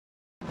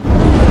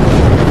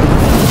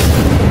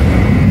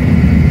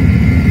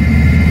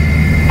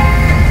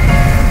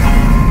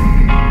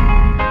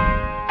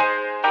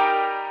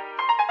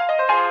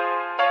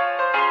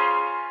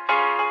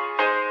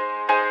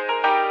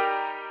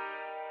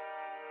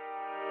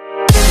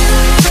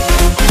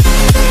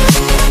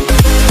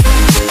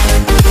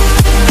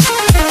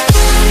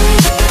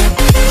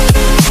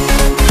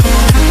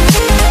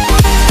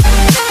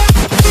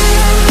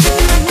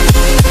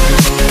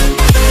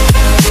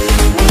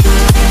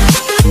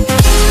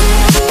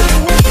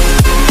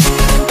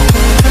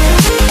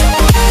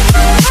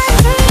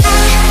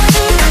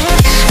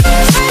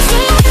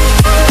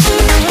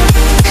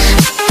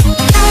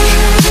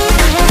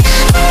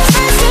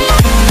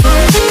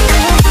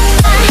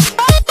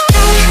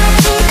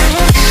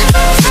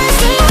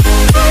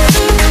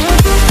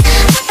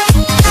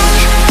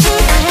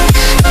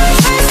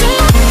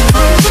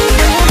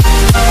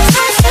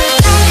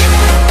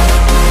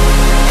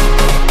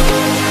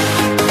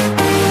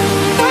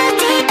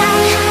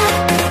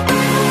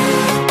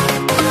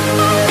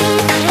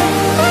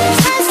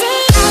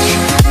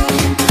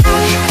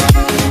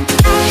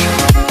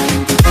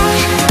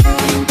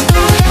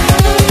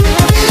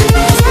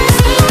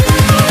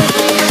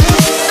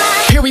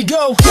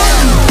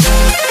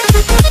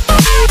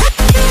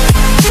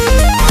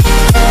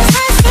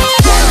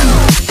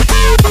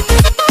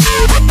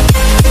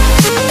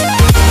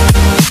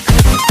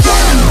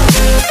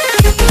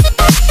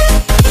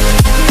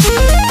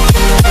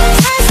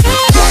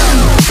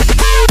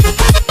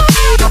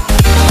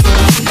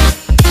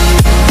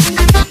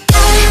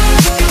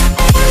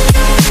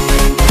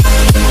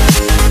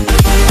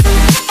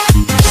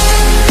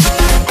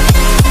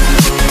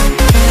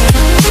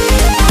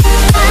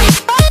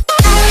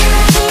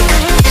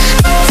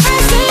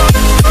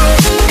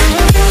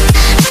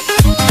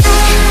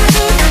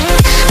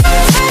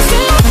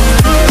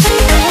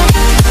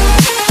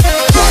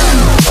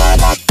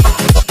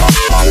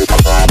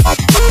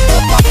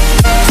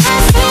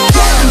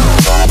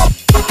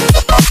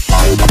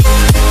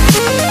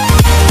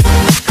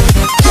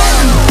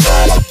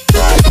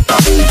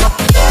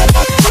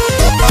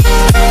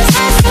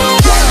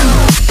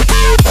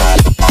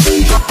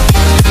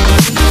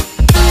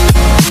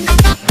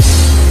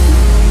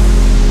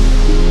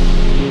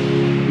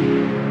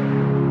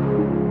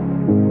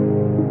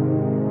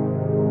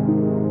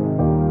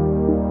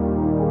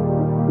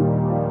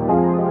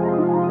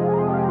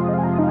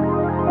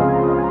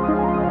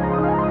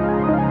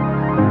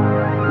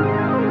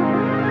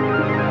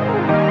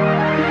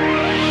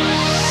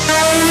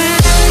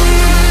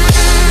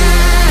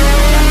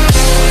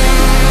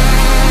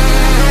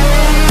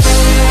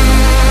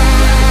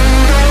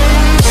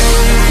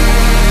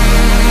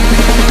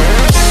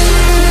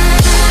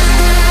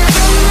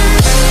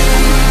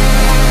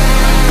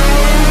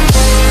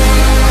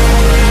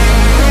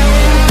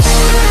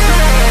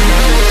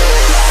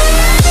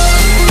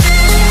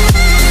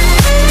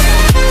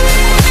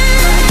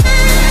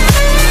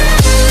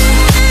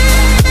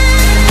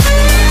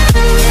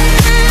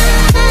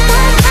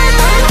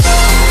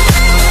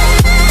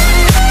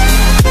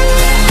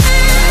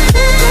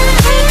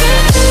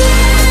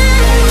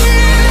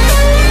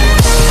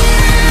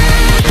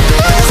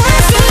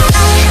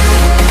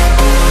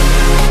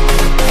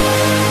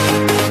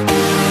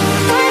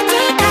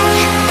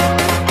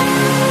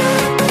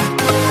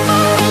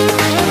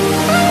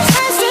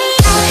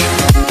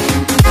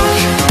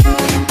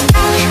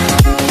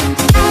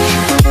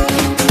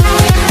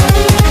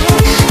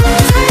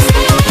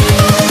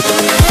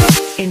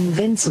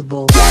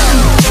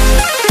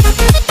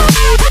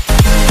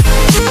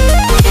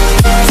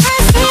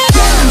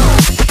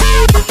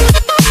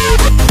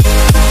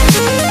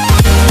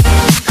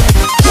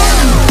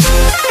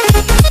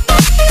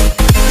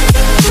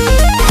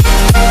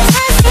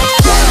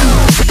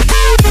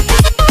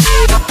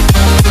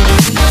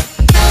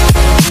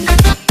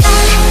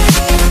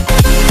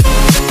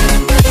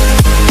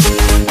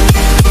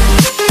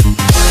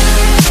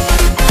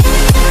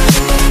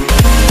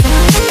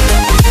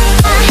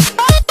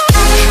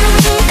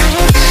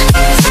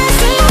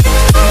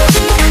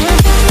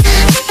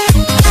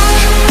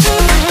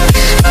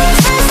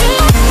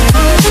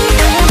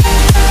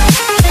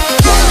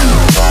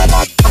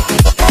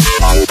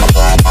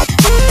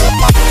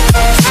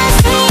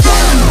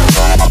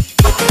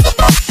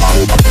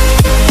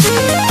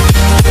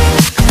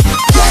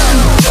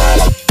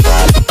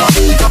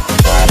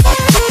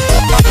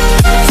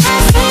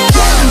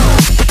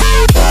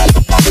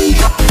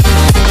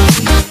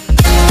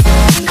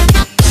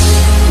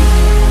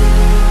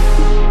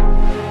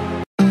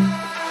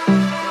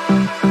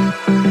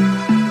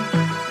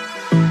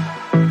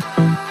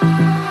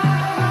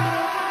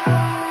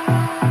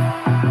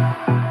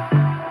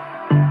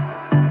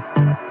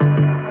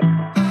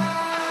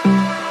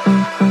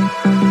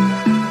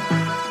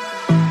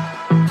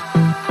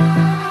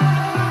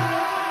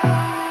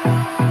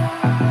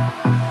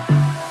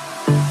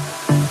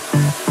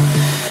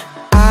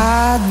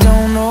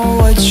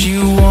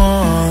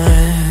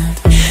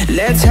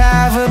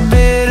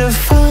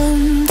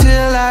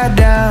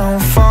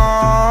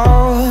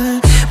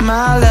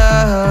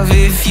love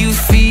if you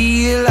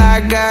feel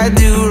like I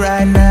do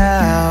right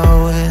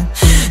now.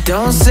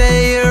 Don't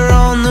say you're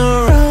on the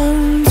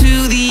run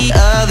to the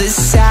other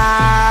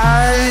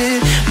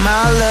side,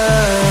 my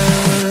love.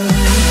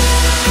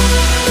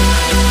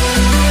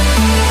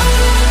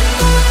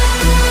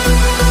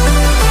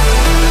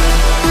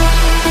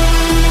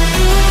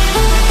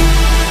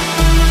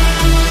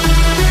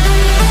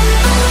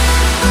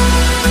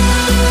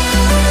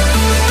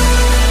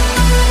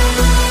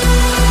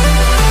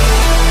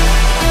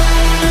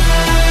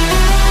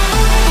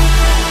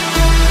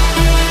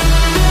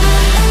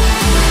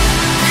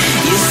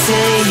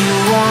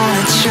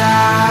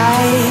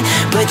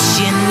 But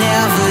you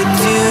never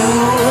do.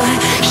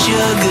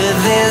 Sugar,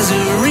 there's a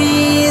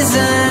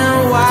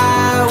reason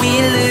why we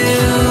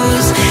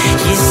lose.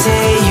 You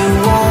say you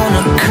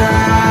wanna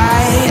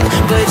cry,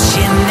 but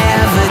you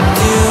never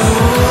do.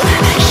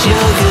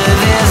 Sugar,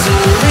 there's a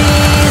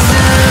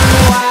reason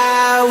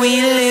why we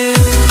lose.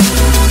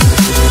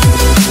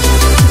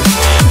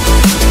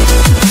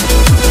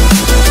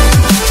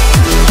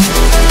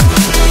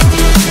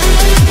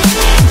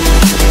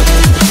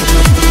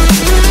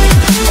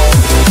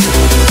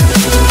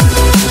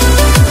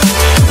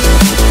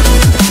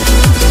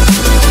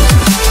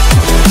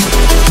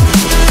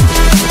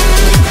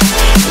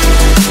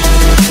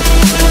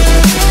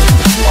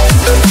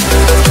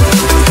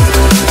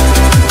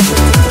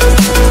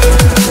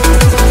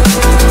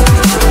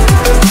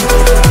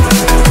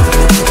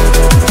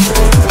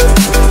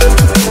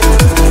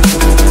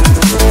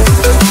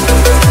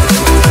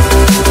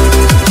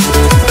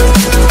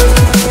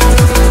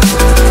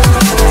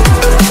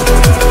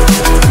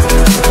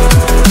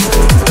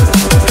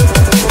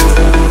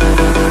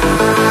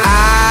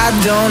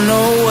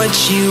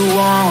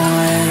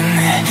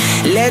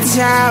 Let's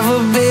have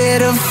a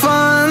bit of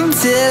fun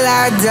till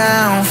I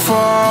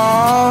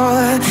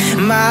downfall,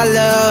 my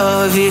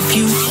love, if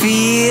you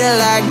feel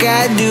like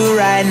I do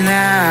right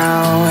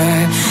now.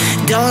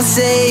 Don't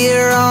say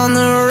you're on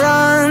the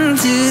run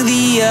to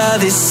the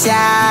other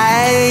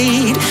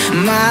side,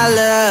 my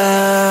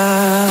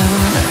love.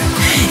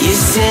 You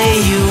say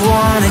you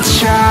wanna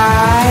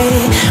try,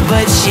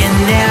 but you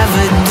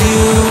never do.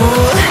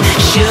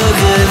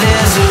 Sugar,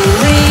 there's a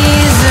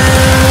reason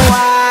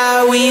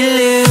why we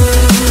lose.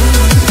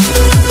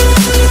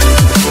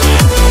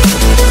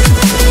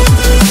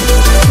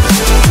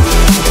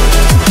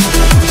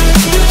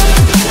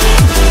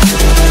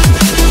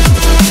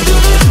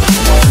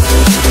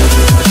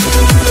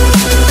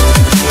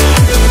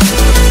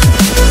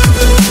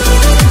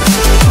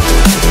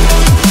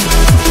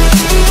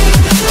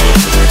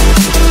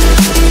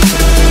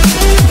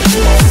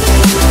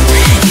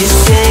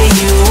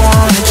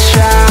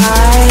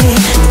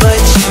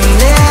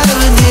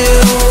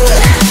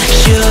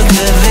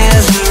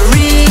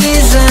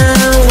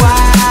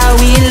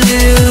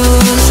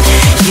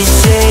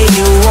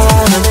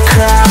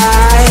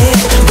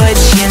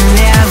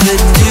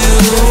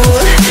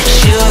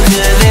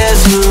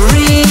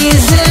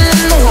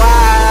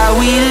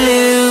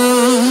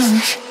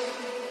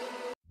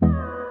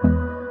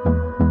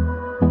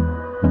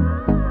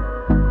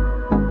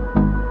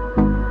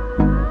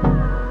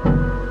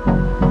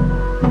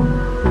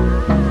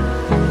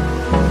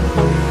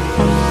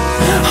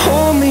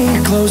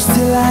 Close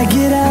till I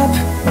get up.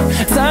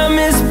 Time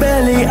is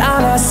barely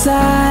on our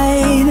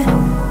side.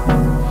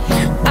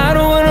 I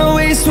don't wanna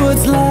waste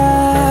what's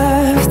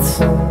left.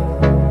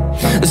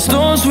 The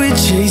storms we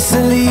chase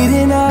are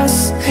leading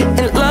us,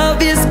 and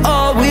love is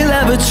all we'll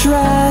ever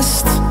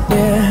trust.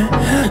 Yeah,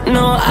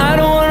 no, I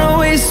don't wanna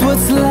waste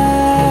what's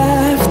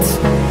left.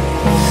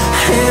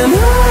 And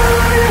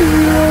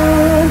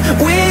on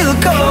we'll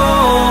go,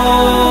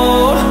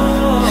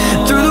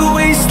 through the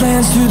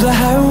wastelands, through the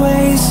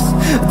highways,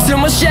 till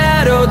my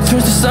shadow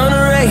turns to sun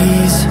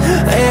rays.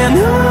 And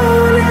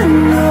on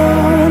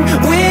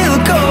we'll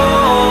go,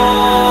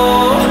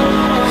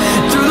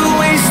 through the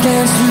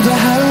wastelands, through the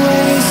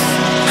highways,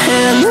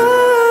 and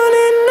on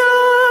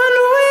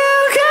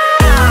we'll go.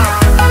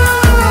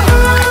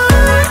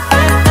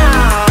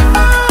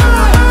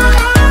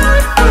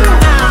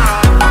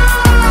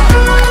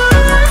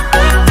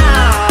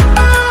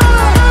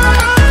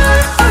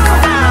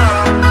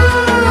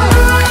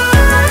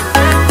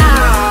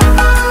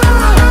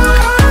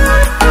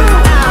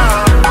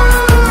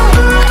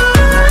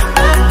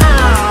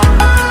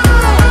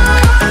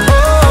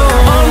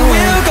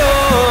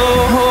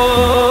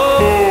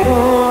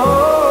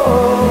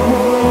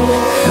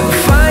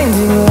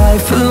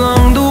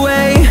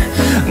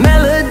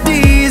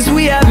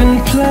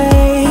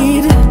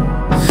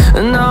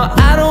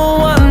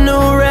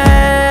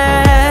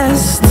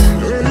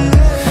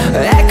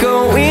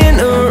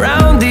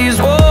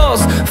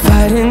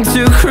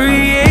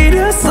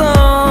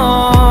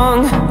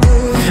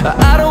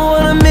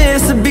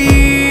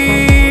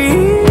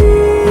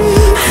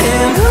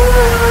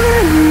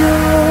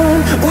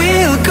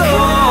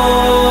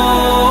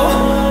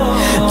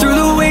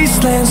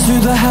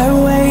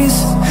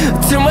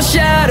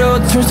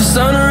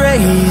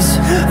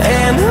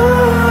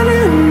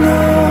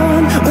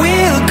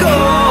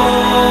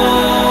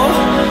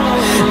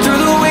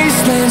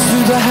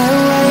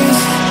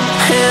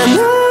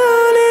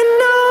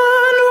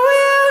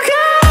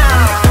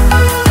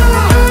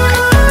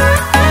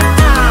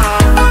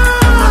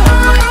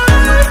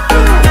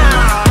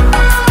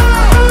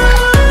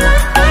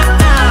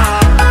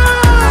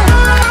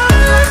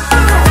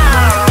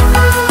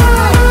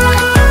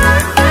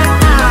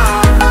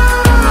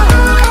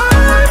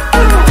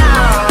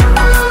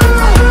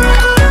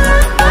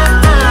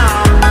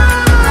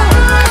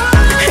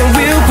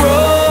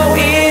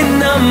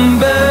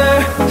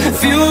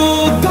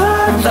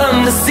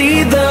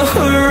 see the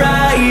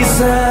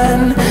horizon,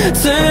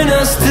 turn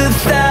us to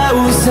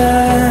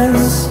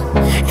thousands,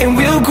 and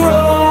we'll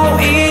grow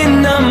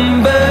in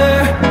number,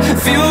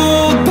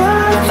 fueled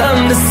by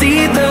them to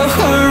see the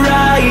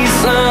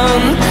horizon,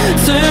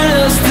 turn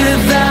us to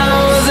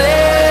thousands,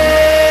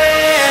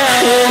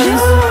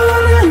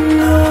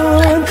 and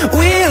on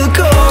we'll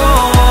go,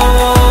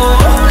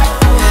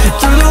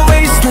 through the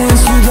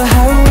wastelands, through the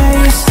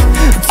highways,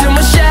 till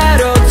my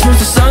shadow turns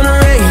to sun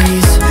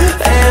rays,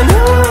 and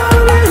on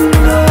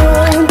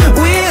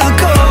we'll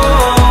go,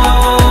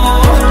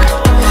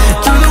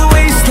 through the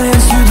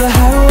wastelands, through the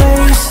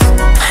highways,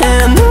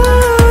 and on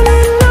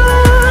we'll go.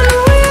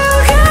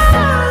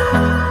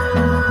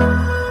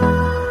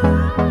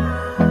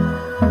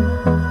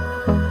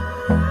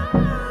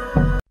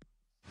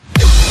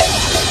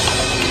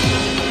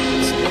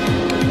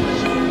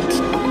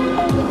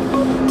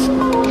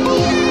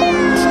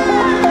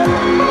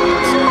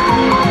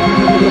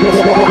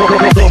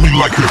 Feel me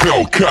like a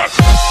Hellcat.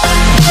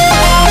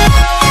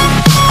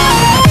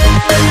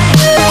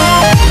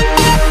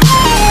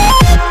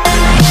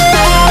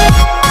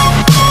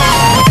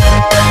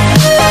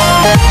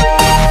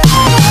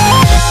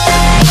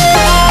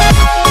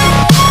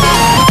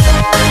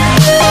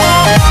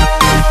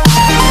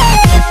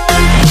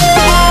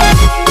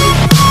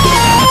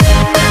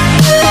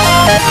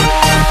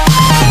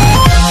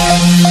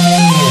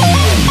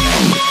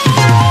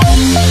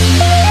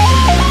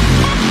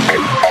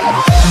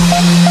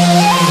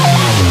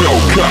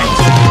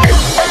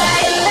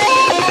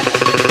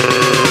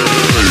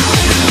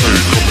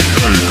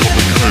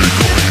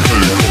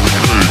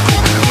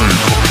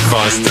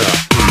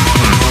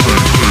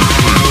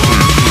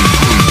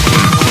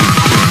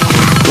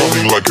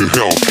 Like a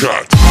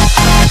Hellcat.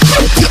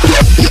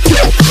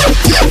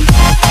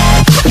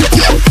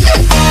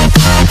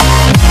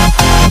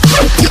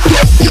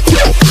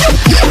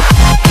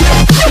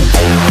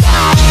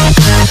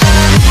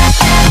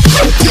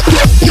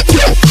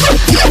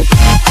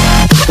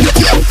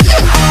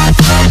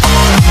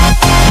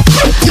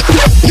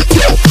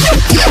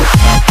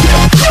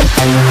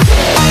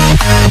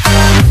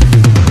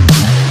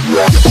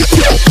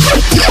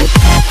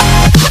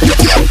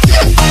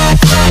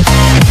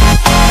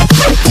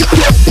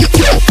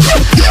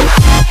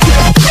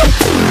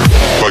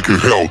 Like a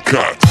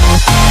Hellcat.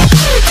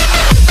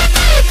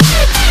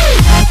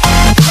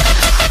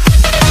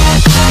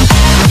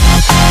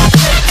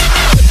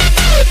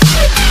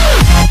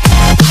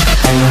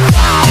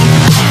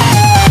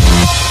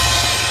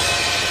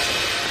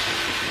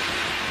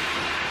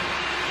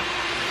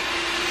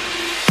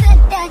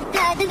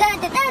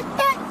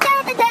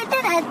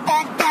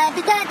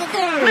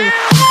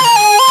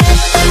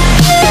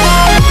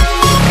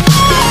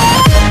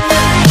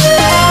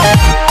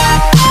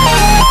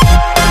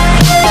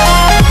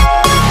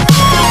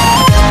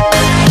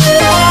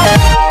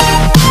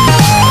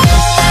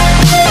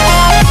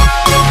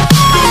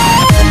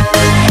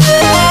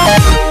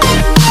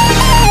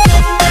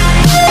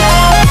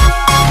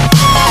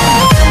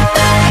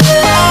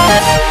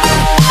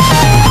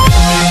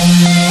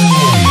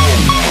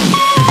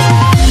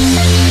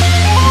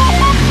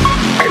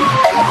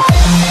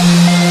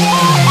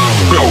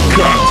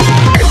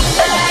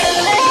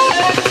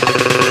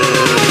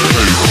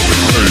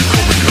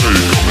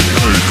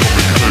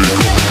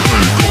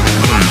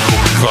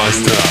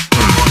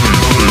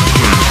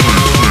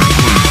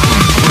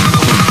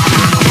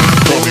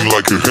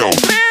 Like a hell.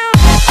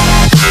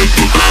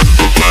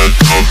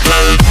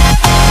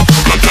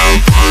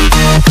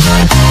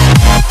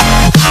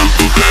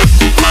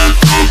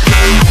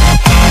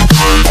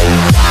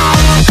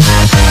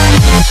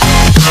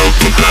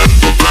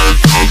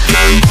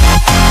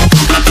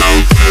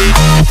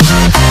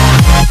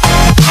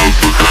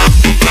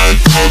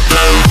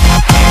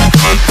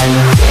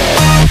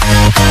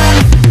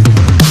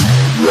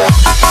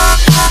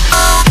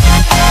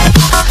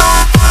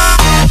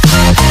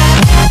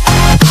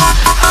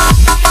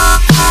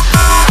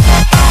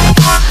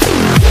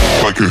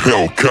 Like a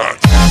Hellcat.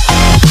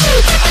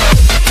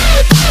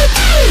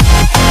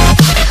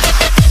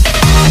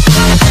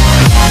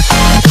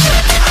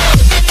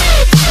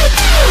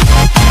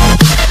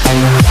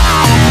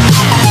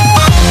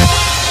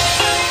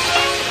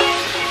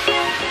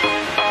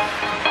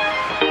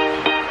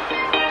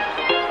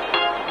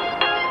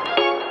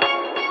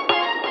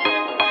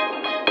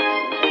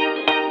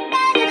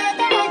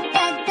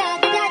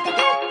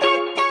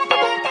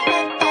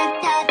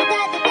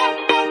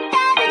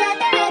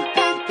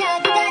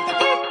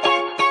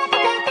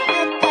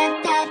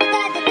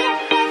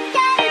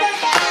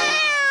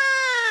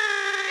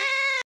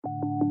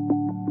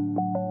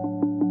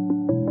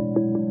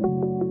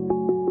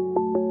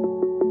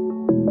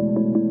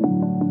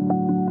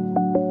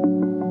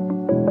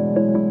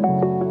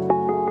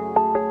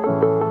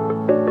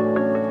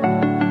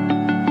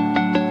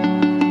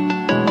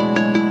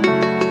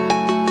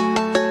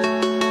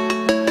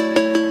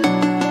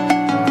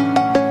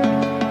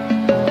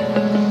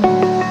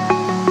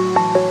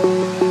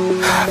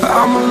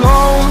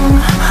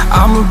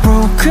 I'm a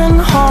broken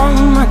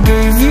home. I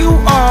gave you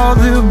all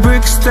the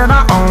bricks that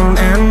I own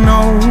and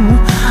know.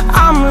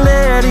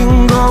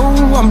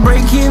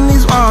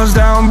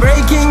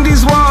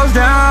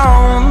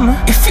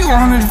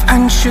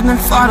 and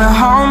fly to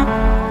home.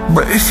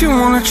 But if you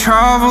wanna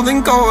travel,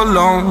 then go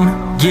alone.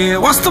 Yeah,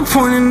 what's the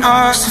point in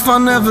us if I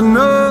never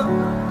know?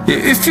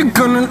 Yeah, if you're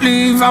gonna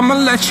leave, I'ma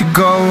let you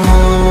go.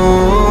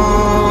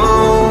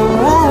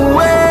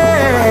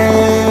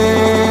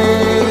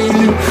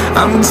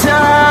 I'm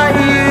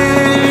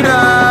tired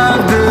of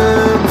the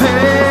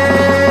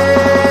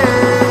pain.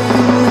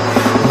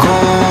 Go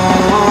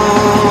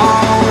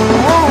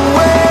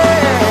away.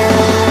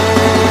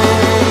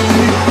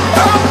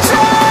 I'm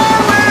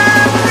tired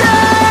with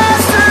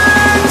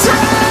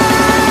yesterday.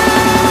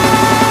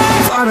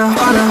 Harder,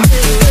 harder.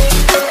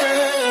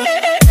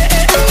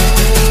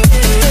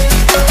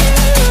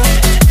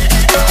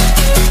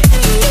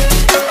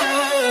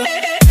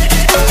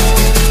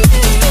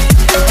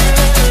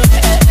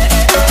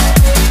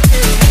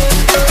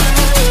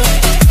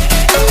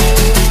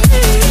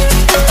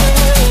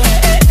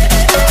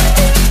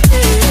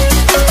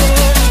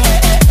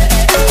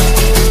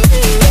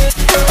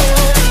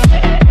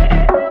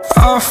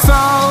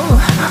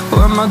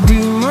 My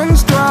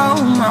demons dwell,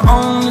 my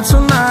own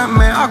little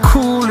nightmare, I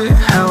call it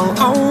hell.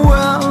 Oh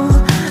well,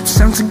 it's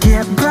time to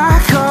get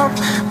back up,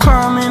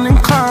 climbing and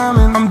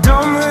climbing. I'm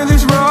done with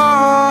this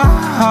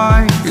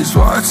ride, is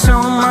what I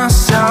tell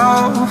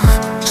myself,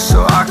 so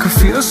I could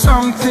feel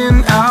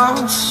something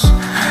else.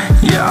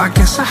 Yeah, I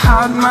guess I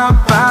had my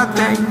bad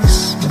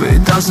days, but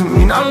it doesn't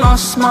mean I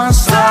lost my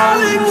style.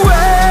 Darling,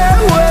 where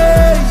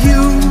were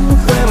you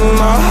when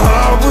my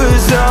heart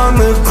was on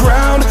the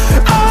ground?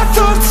 I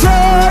thought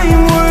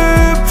time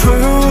would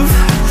prove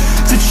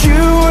that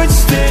you would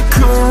stick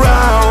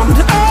around.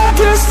 I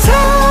guess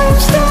time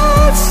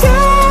stands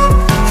still,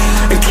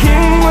 a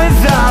king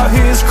without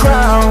his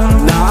crown.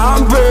 Now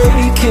I'm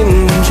breaking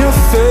and you're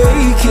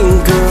faking,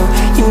 girl.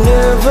 You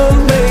never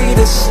made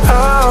a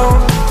sound.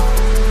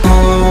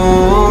 Oh,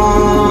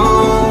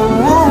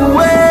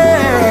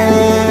 wait,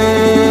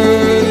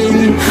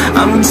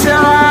 I'm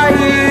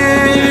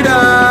tired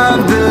of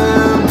the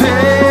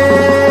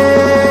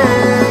pain.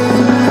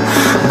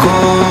 Go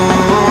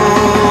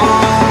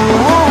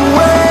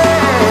away.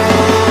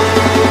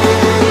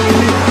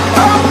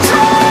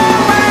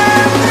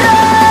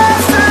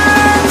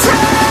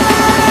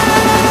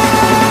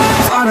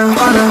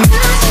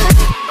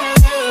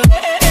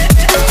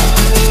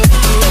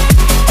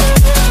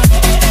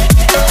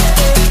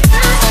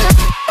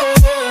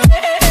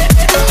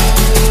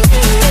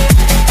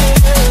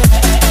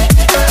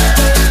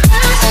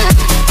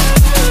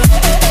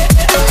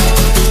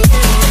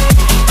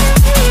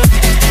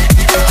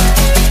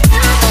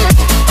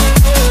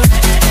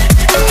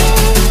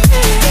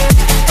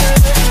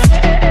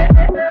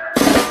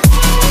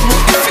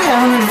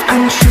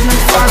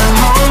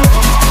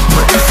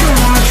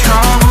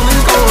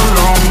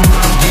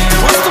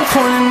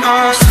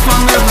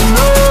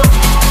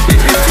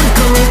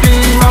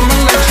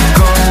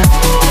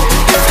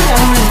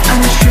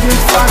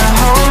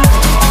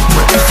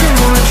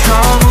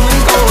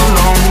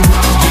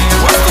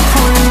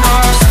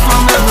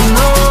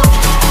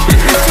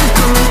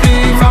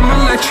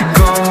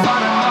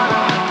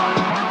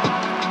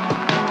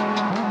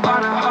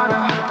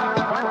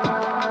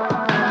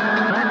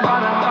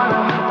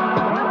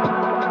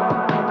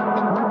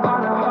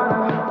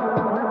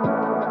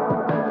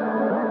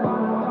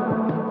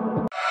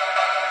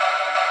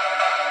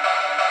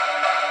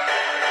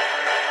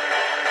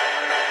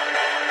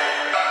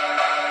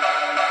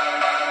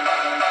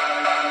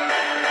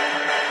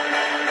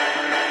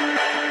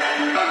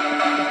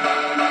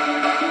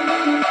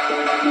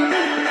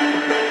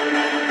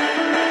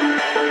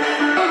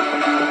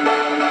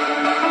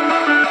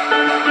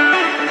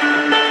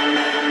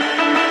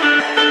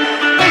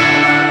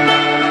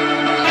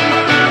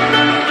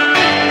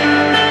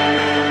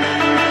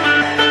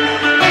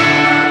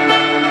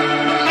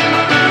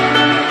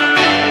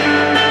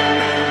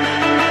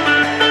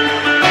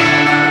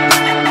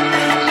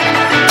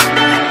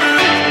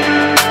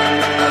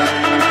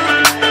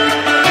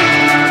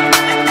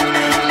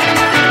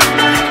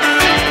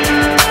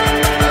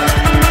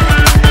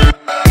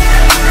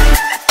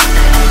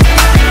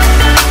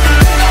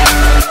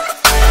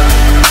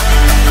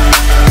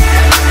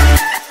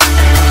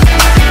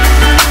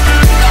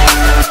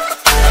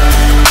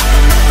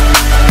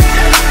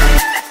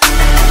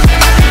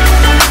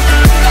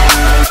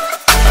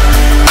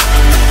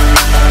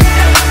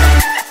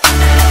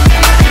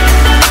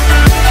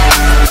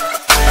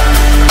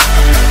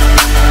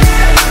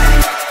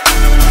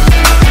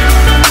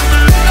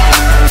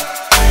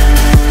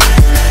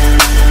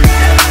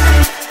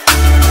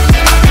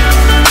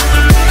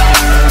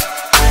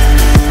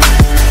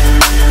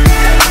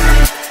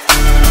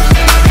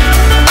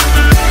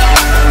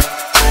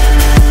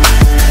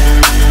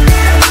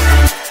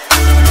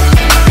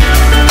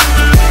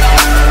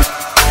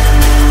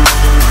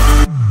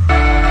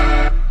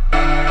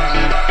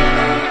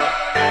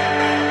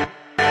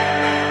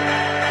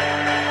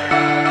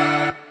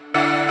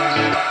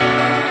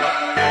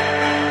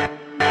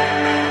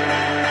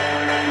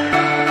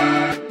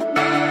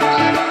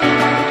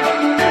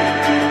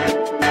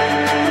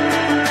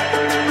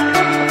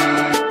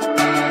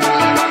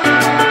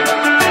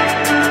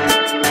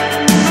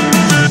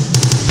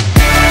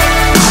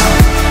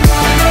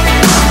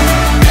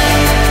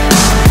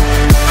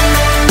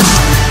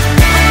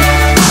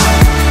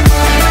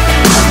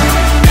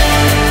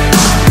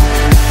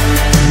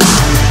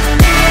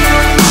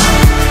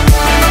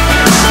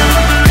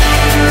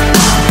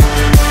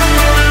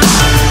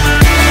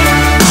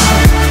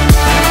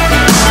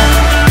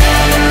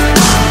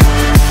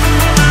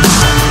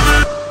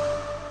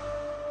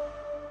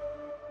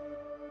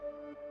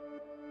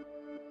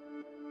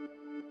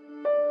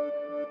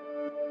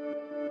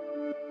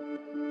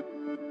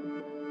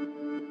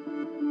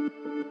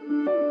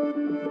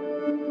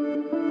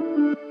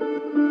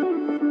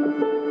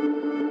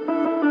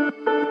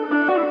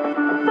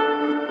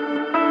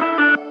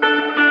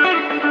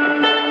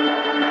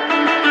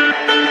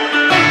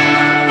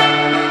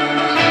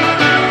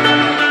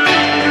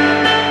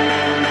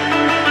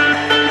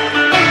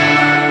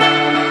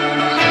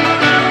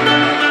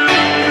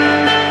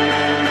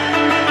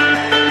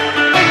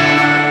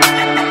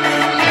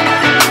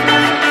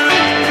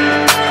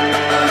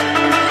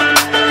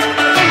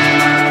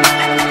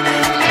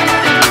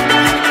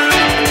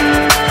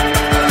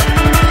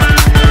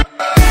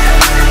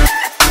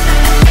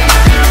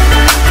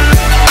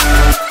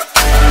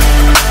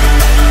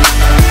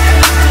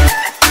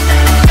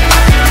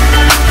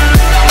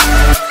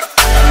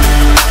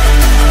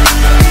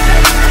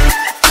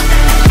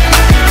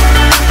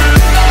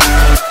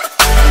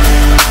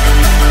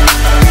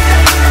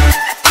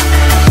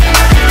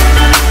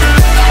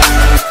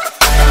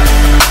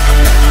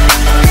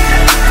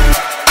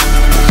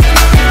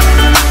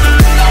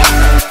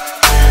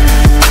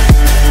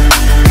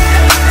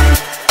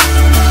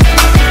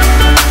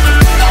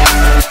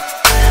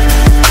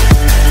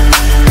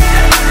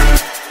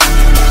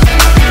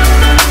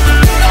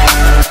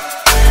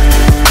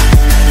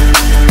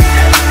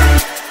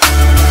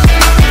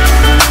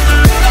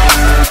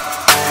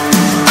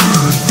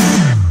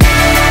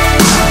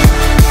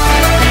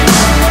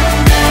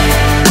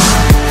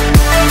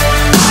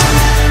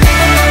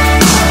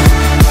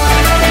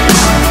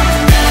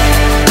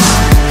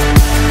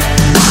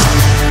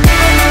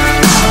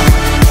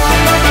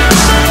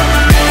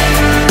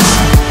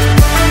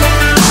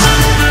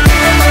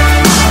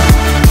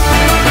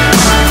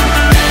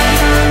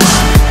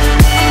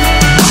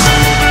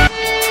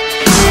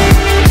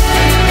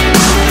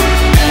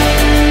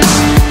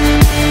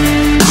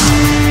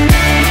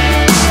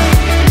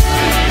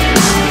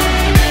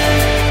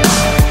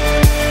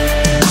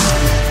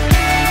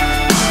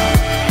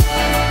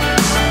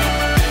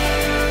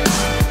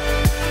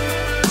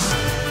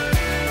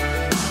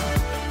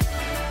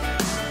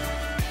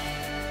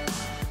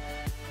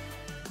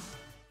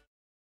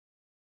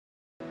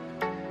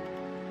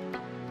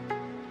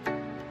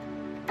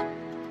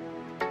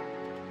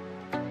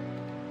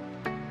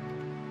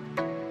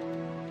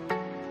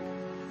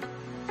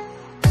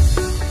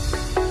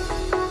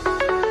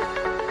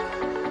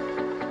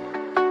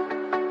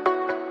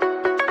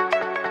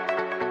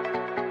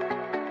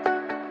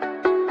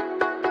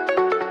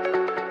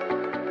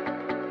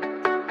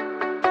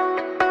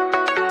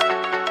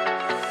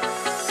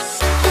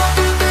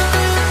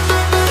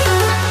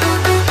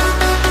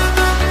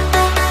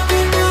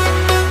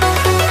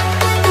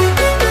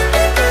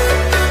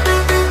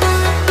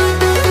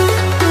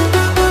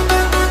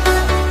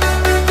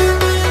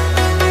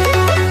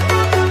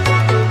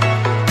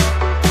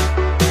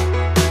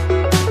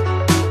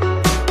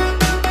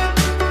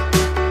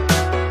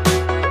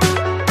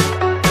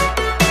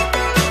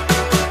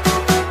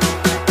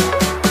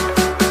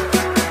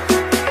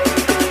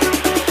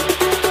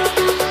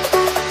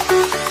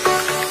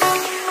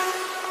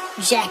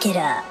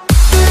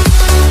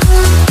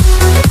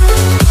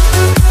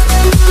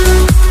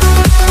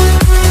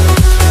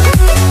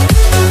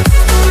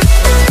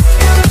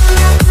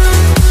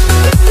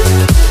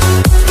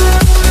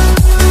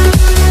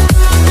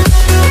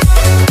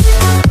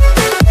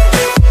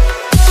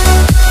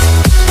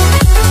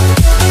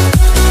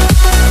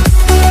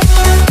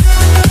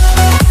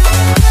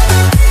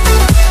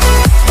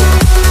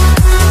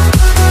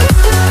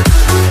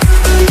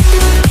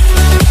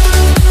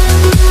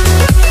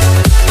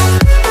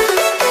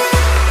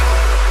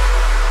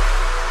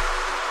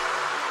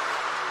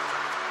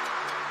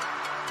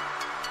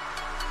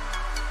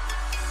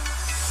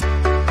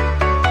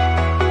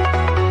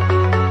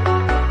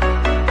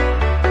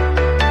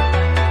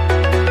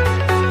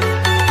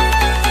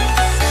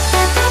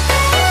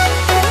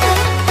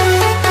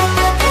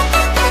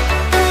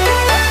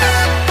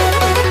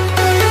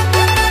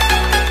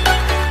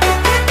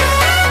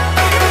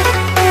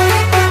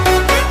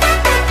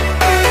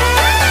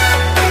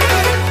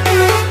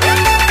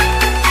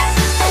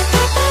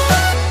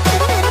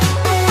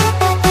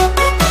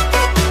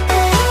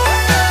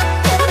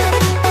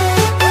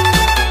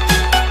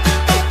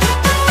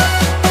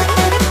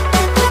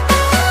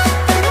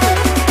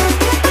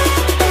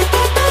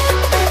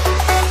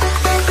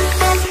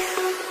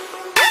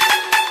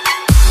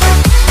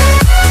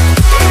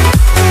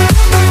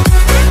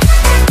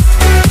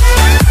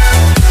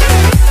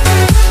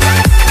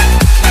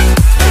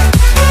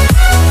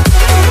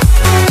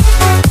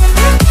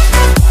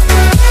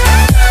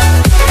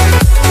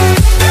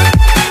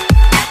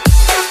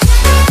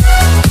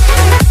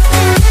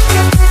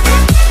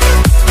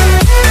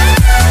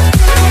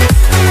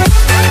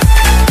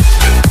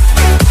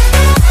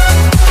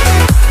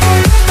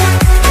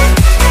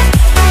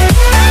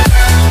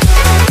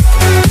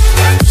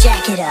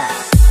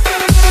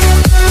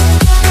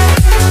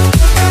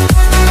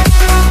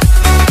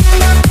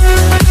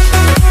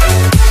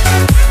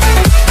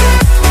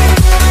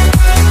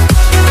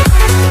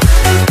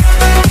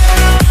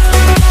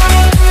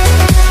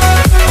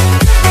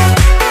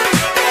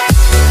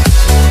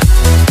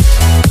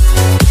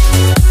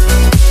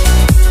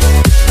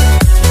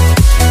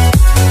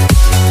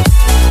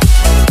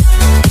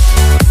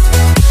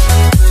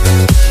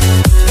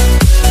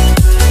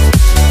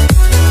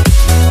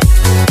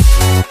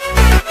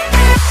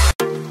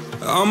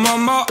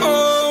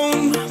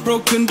 own,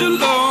 broken and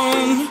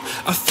alone.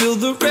 I feel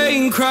the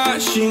rain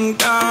crashing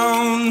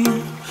down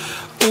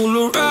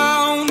all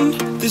around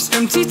this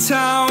empty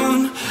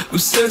town. I'm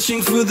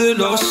searching for the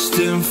lost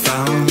and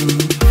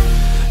found,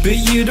 but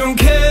you don't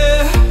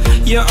care,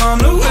 you're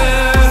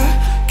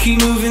unaware.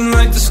 Keep moving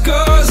like the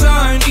scars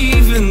aren't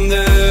even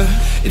there.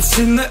 It's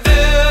in the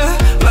air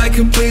like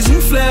a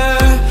blazing flare.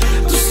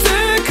 Don't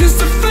stare cause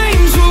the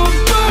flames will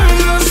burn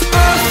us.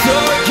 I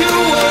thought you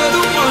were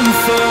the one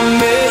for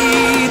me,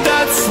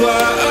 that's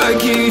why I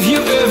gave you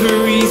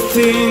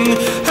everything.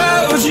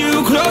 Held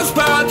you close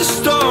by the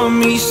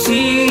stormy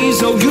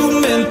seas. Oh, you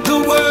meant the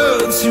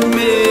world to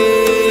me.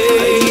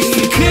 I used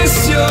to kiss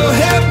your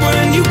head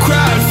when you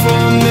cried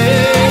for me,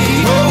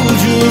 hold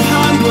your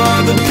hand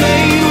while the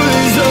pain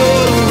was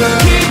over,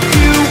 keep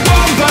you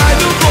warm by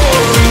the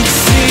roaring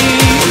sea.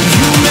 Oh,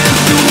 you meant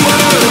the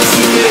world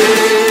to me.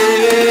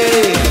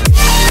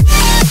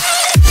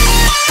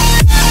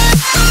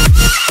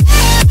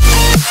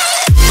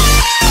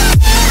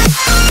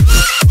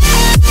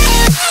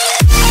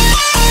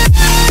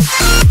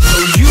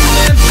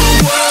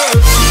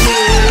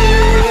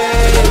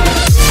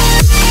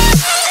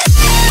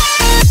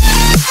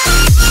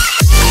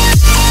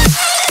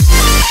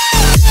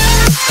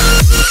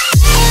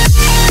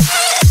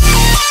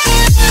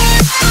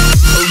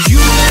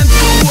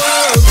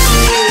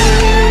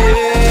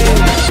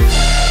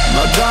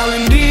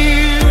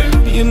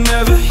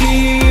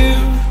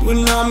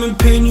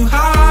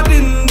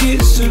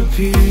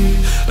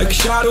 Like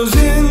shadows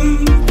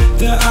in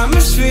the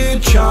atmosphere,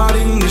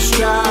 charting the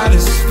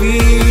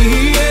stratosphere.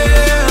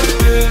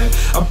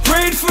 Yeah. I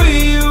prayed for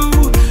you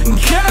and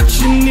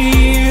kept you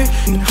near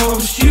in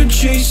hopes you'd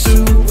chase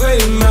away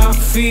my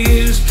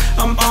fears.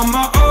 I'm on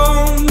my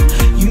own,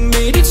 you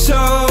made it so,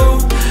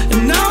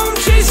 and now I'm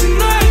chasing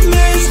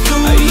nightmares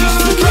too. I used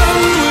to run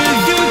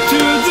with you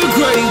through the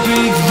great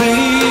big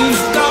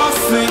leaves,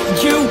 laugh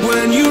at you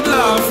when you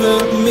laugh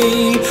at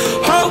me.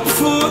 Hope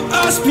for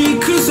us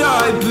because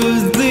I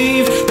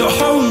believe the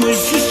home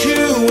was just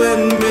you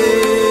and me.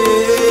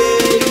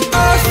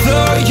 I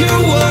thought you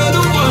were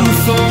the one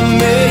for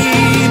me,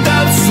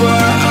 that's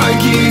why I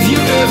gave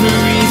you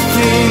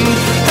everything.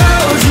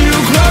 Held you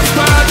close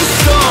by the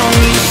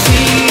stormy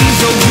seas.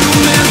 Oh, you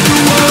meant the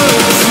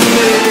world to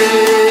me.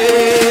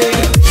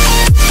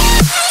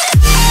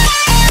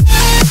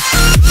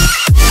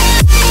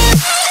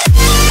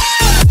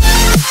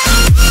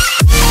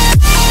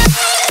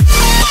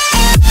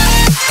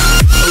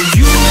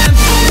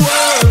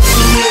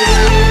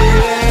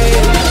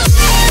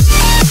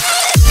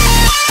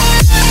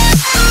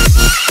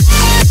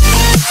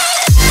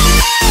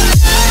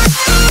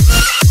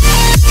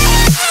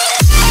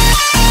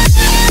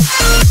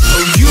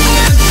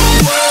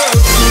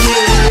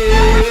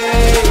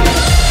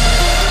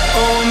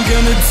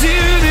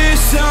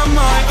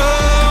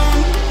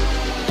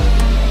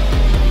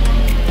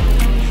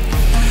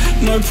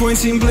 No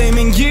point in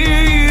blaming you,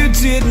 you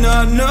did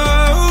not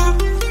know.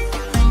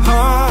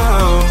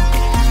 Oh,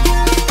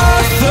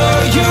 I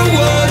thought you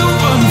were the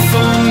one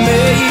for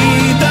me,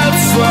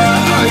 that's why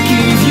I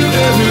gave you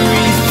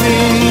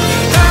everything.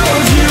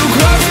 Held you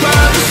close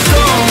by the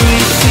stormy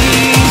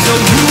seas. Oh,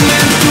 you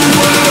meant the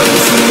world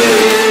to me.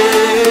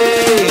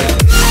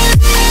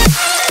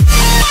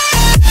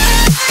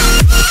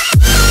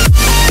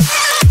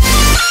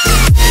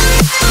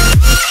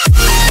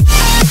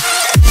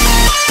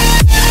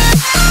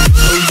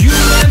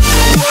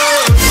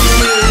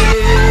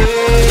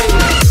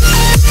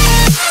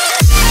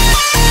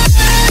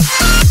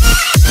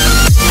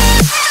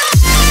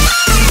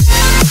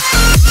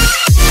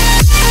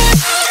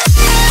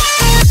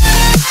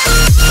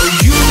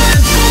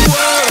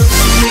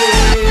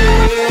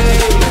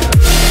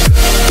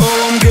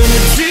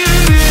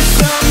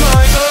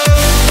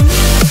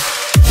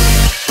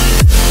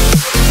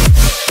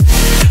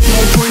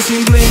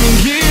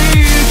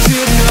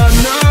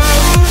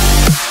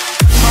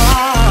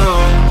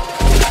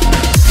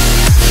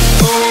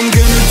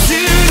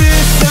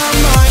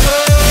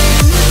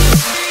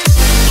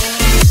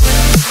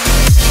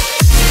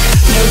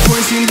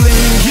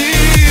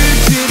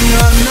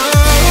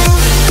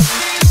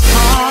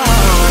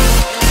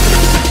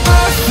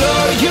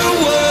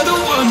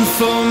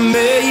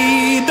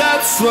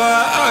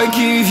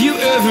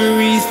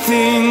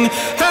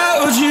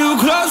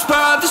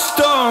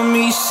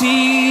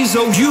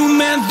 Oh, you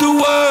meant the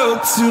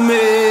world to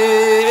me.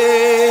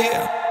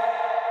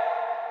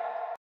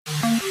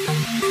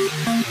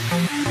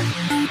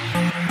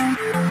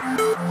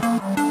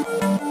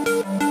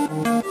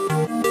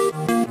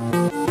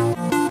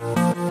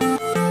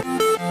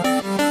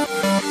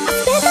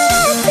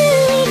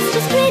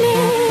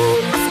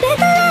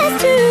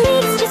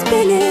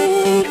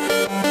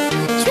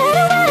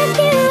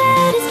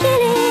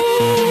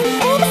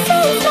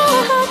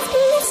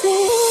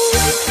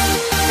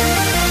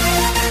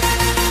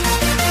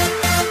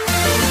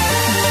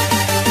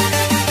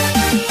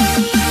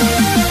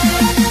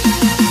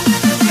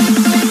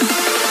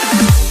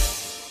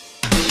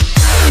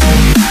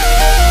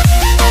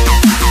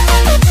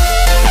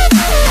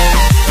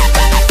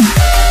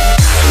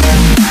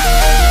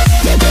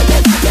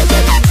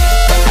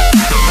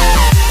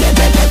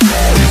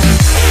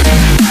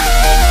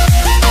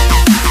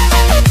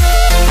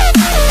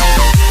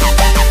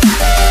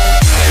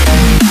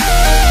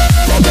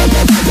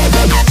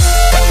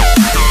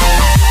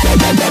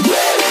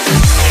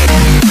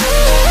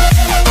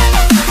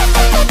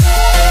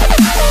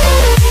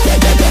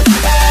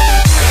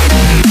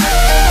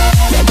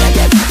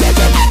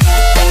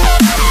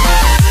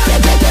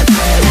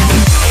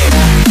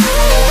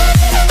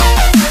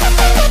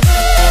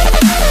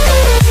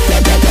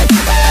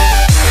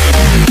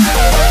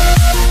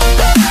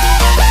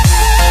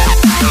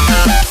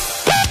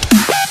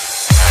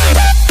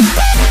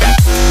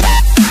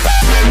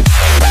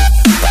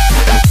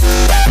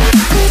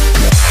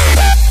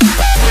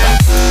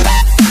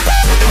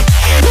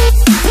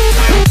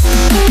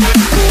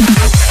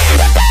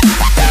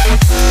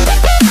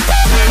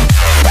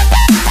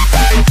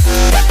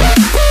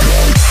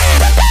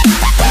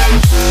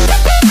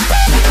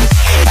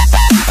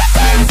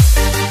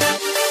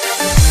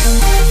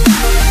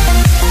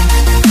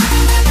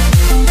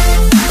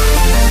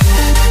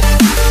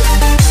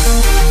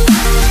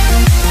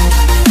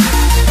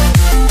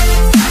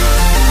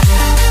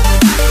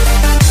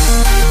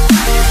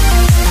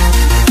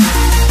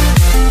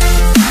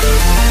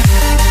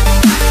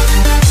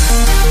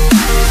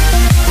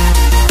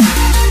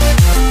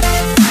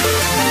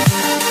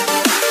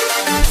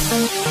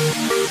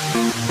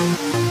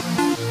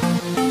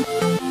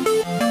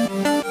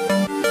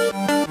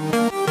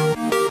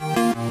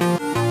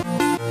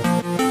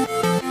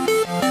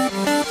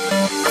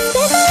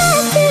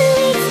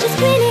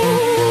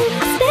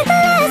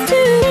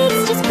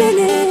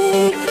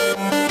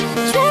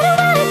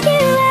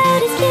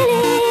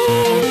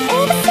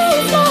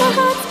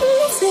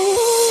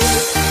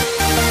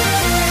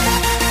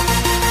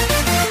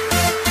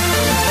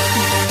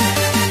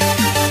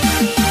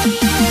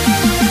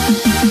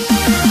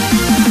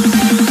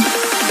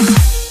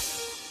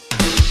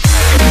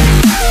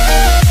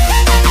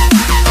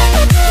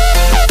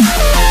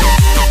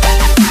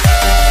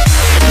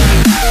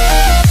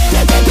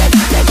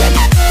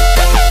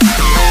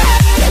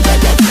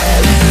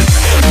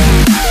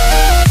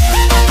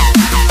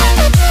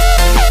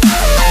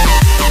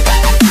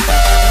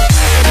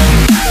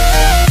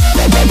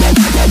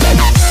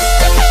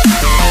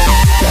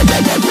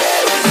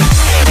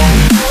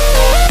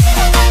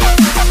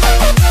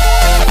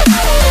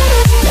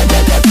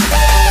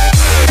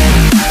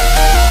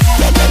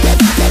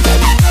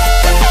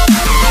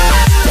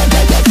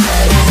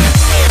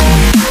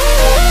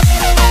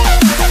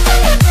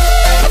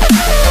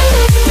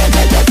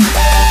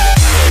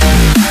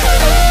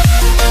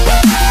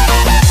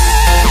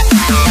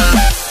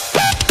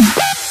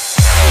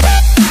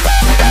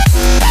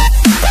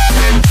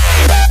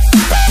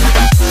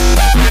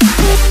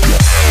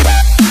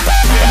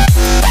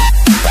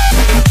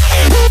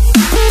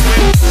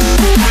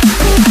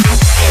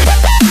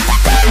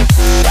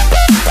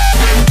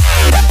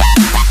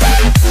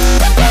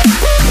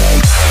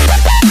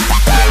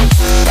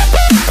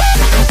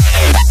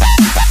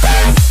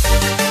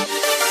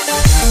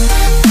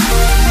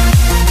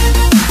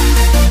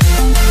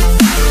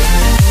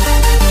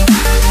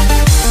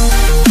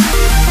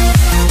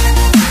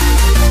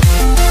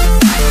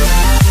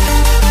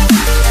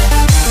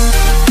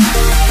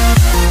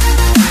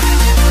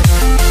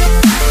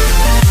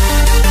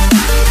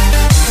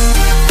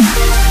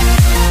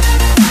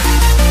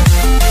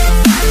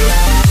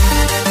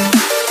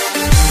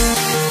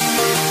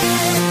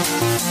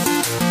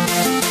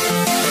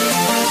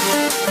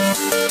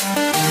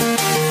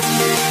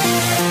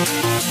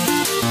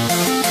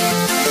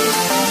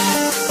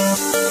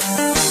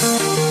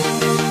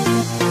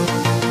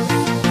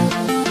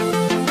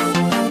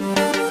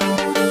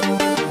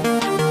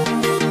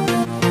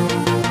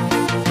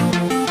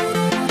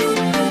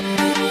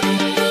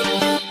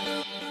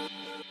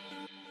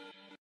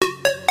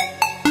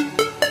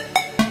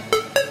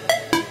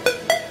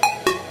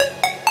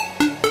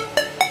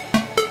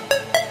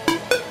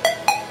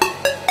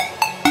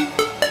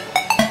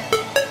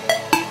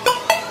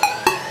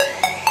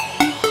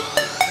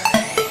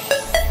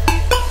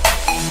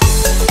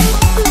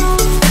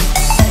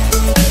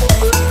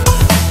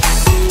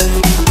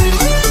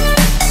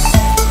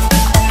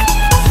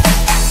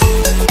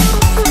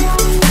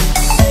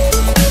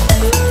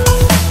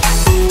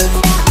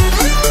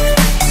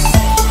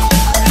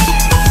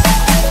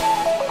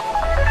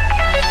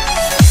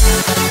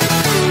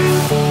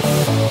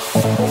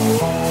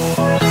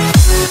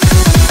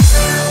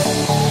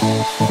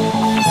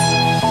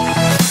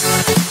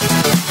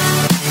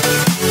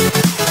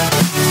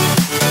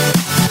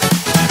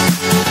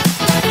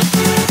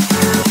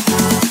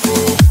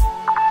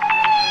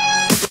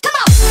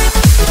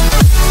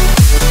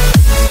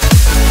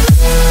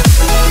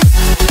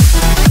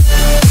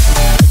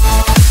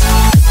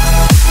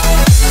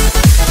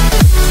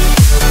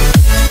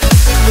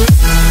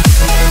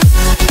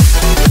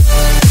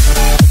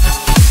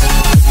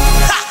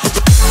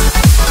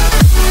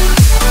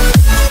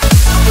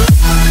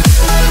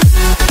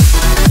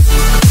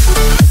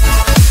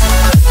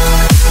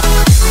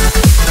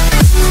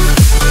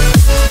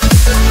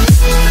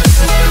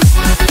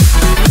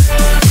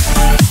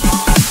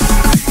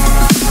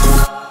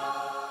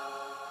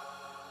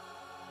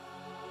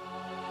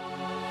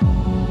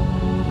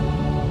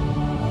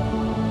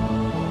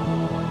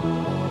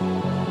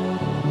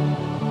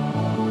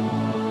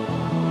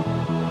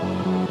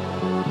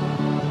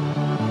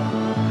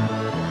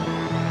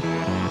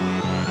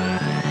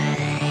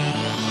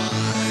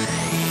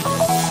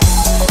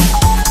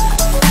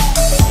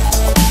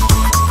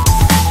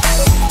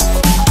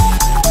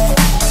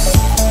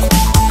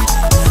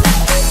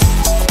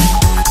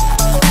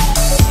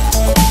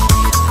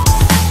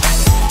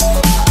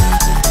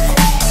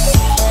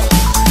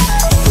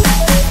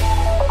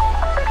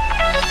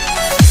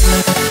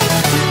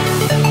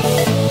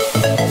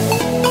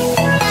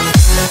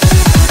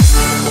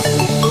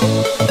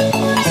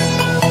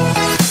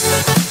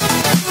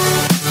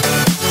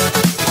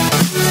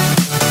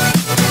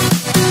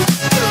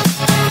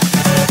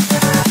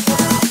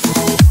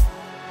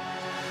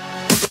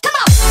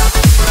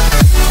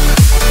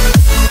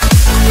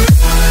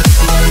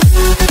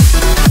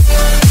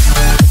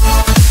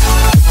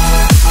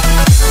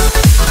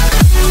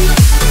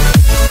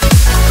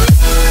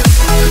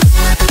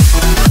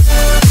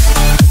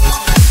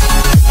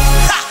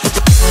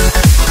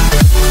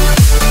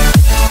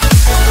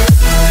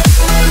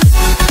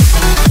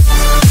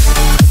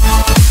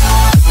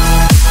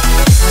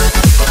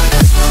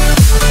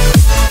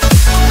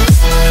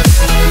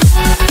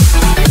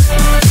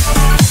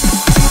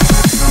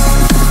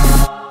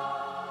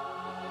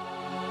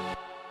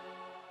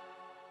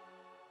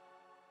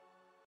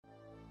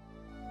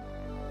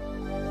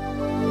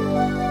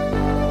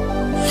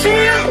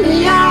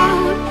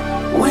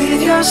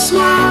 your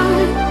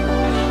smile.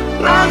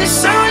 Now the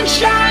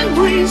sunshine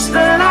brings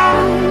the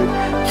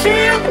light.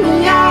 Fill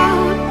me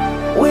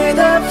out with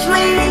a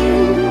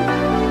flame.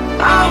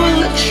 I will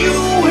let you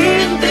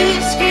in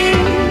this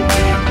game.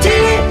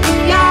 Take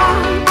me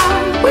out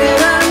when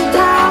I'm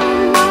down.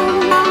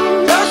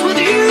 'Cause with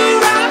you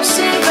I'm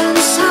safe and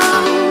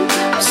sound.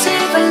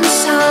 Safe and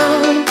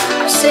sound.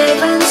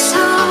 Safe and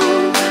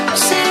sound.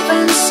 Safe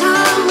and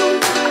sound.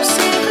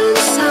 Safe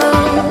and sound.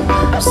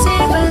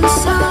 Safe and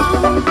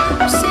sound.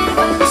 Safe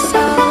and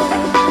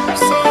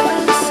sound. Safe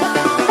and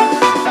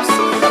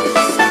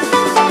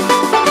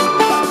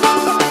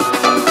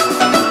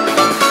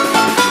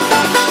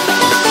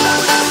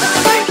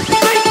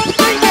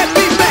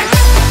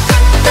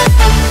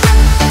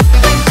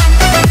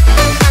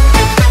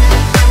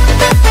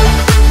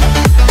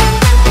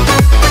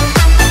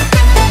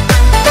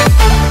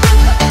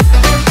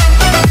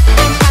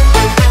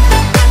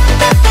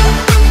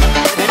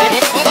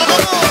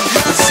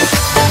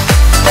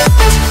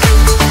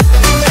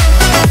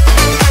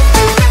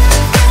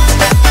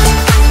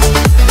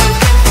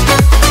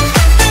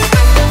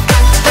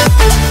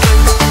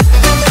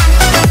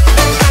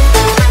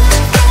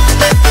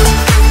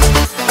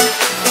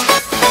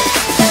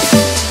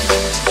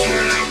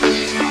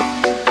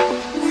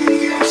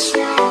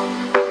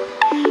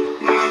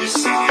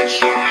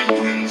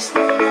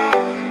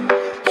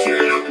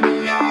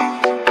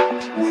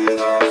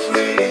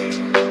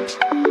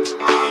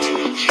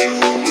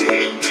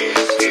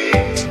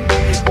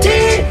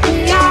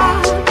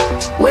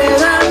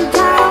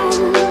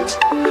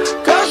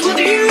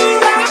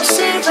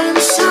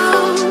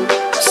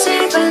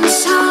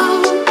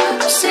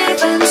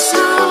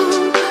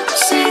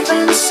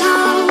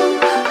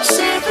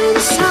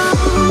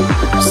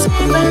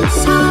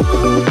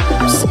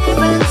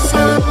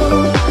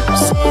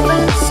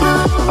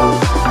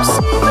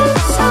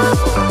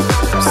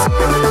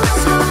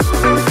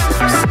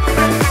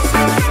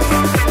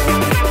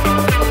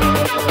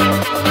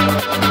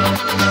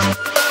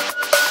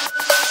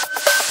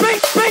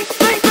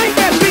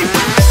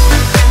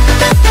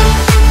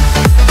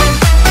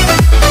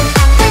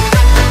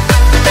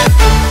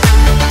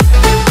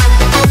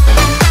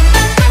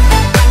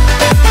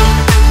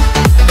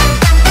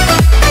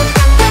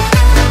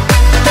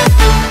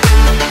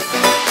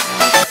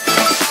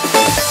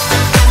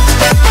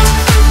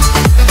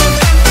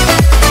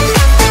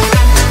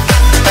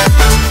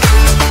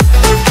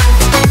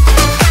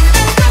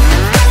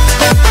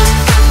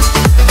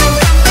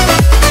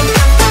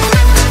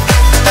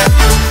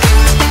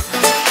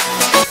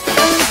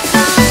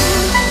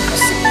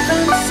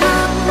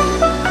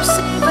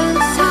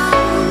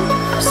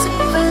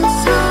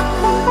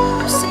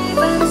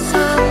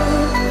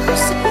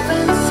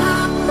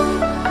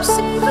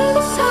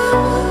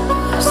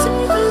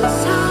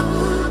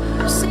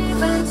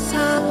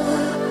sound.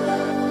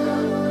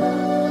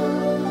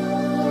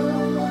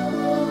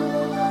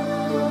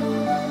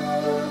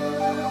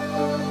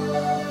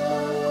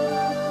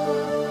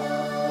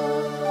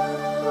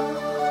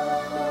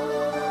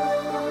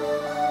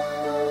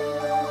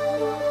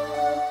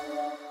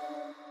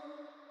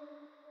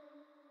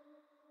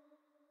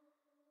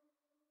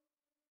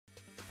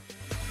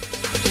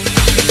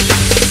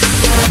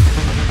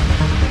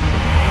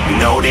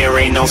 No, there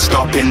ain't no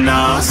stopping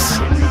us.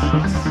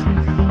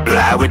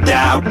 Fly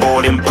without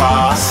boarding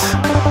pass.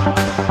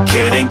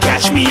 Couldn't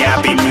catch me,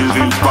 I'll be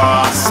moving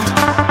fast.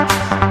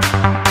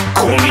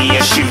 Call me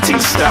a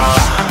shooting star.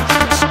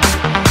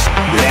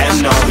 Let 'em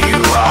know who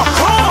you are.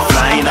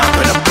 Flying up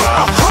in a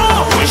bar.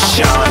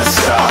 Wish on a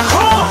star.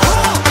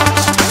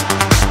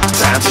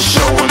 Time to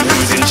show 'em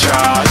who's in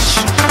charge.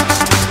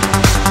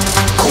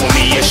 Call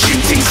me a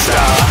shooting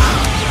star.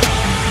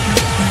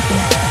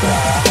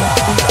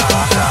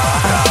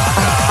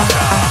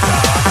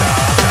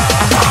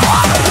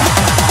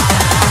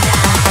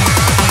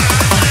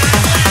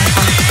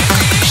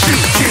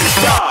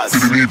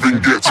 Didn't even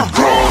get to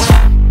cross.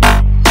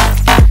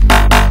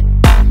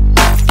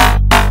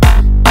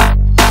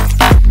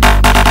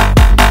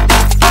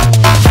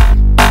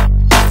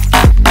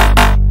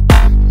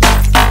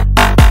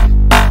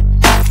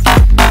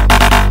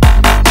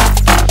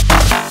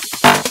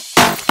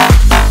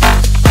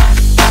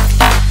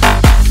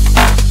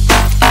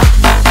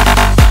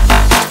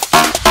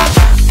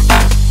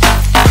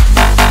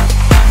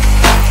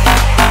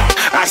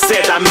 I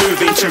said I'm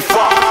moving too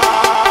far.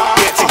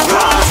 Get to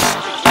glass.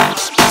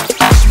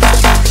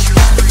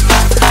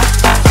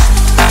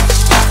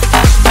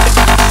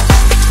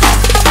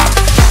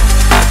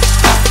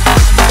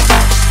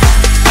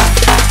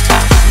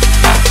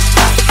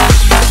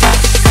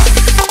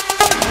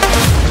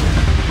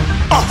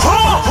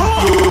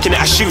 Looking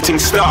at a shooting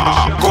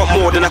star. Got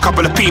more than a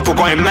couple of people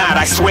going mad.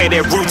 I swear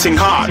they're rooting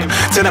hard.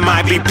 Tell them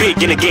I'd be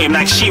big in the game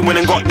like she went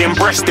and got them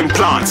breast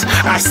implants.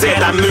 I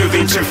said I'm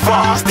moving too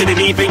fast,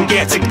 didn't even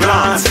get to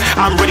glance.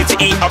 I'm ready to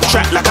eat up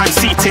track like I'm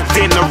seated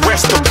in a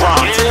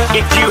restaurant.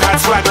 If you had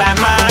swag like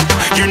mine,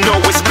 you know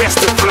it's best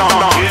to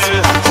flaunt.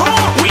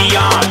 We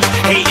aren't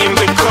hating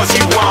because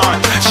you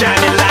aren't.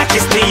 Shining like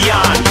it's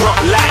neon, rock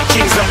like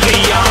kings of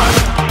Leon.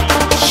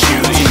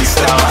 Shooting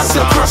star.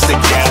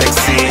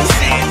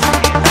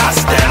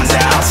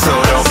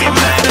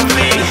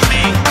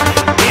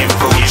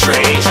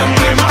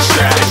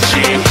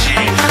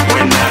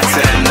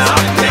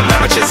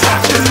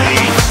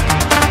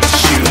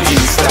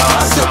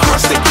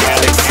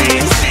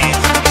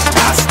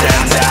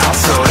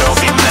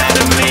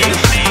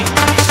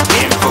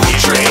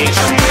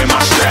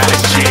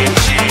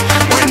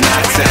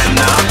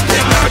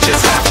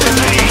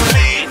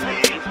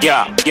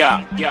 shooting.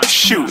 Yeah,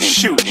 shooting.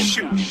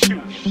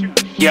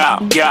 Yeah,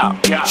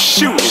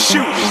 shooting.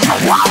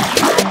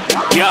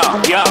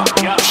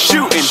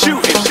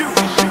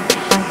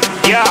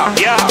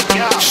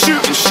 Yeah,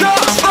 shooting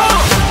shots.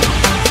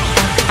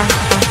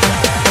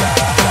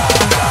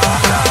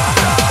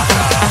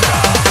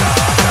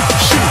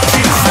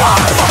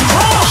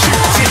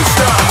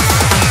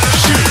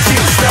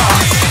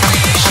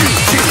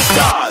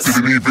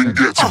 Didn't even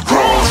get to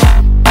cross.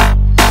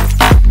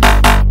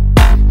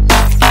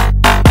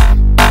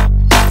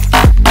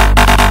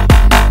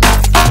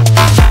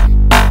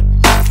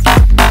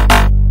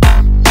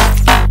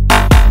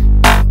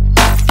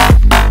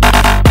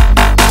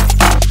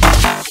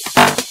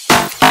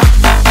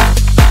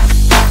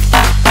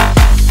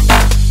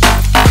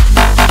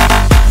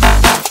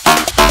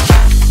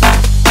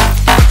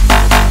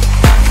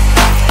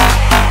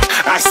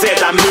 I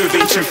said I'm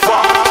moving too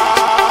far.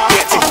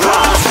 Get to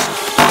cross.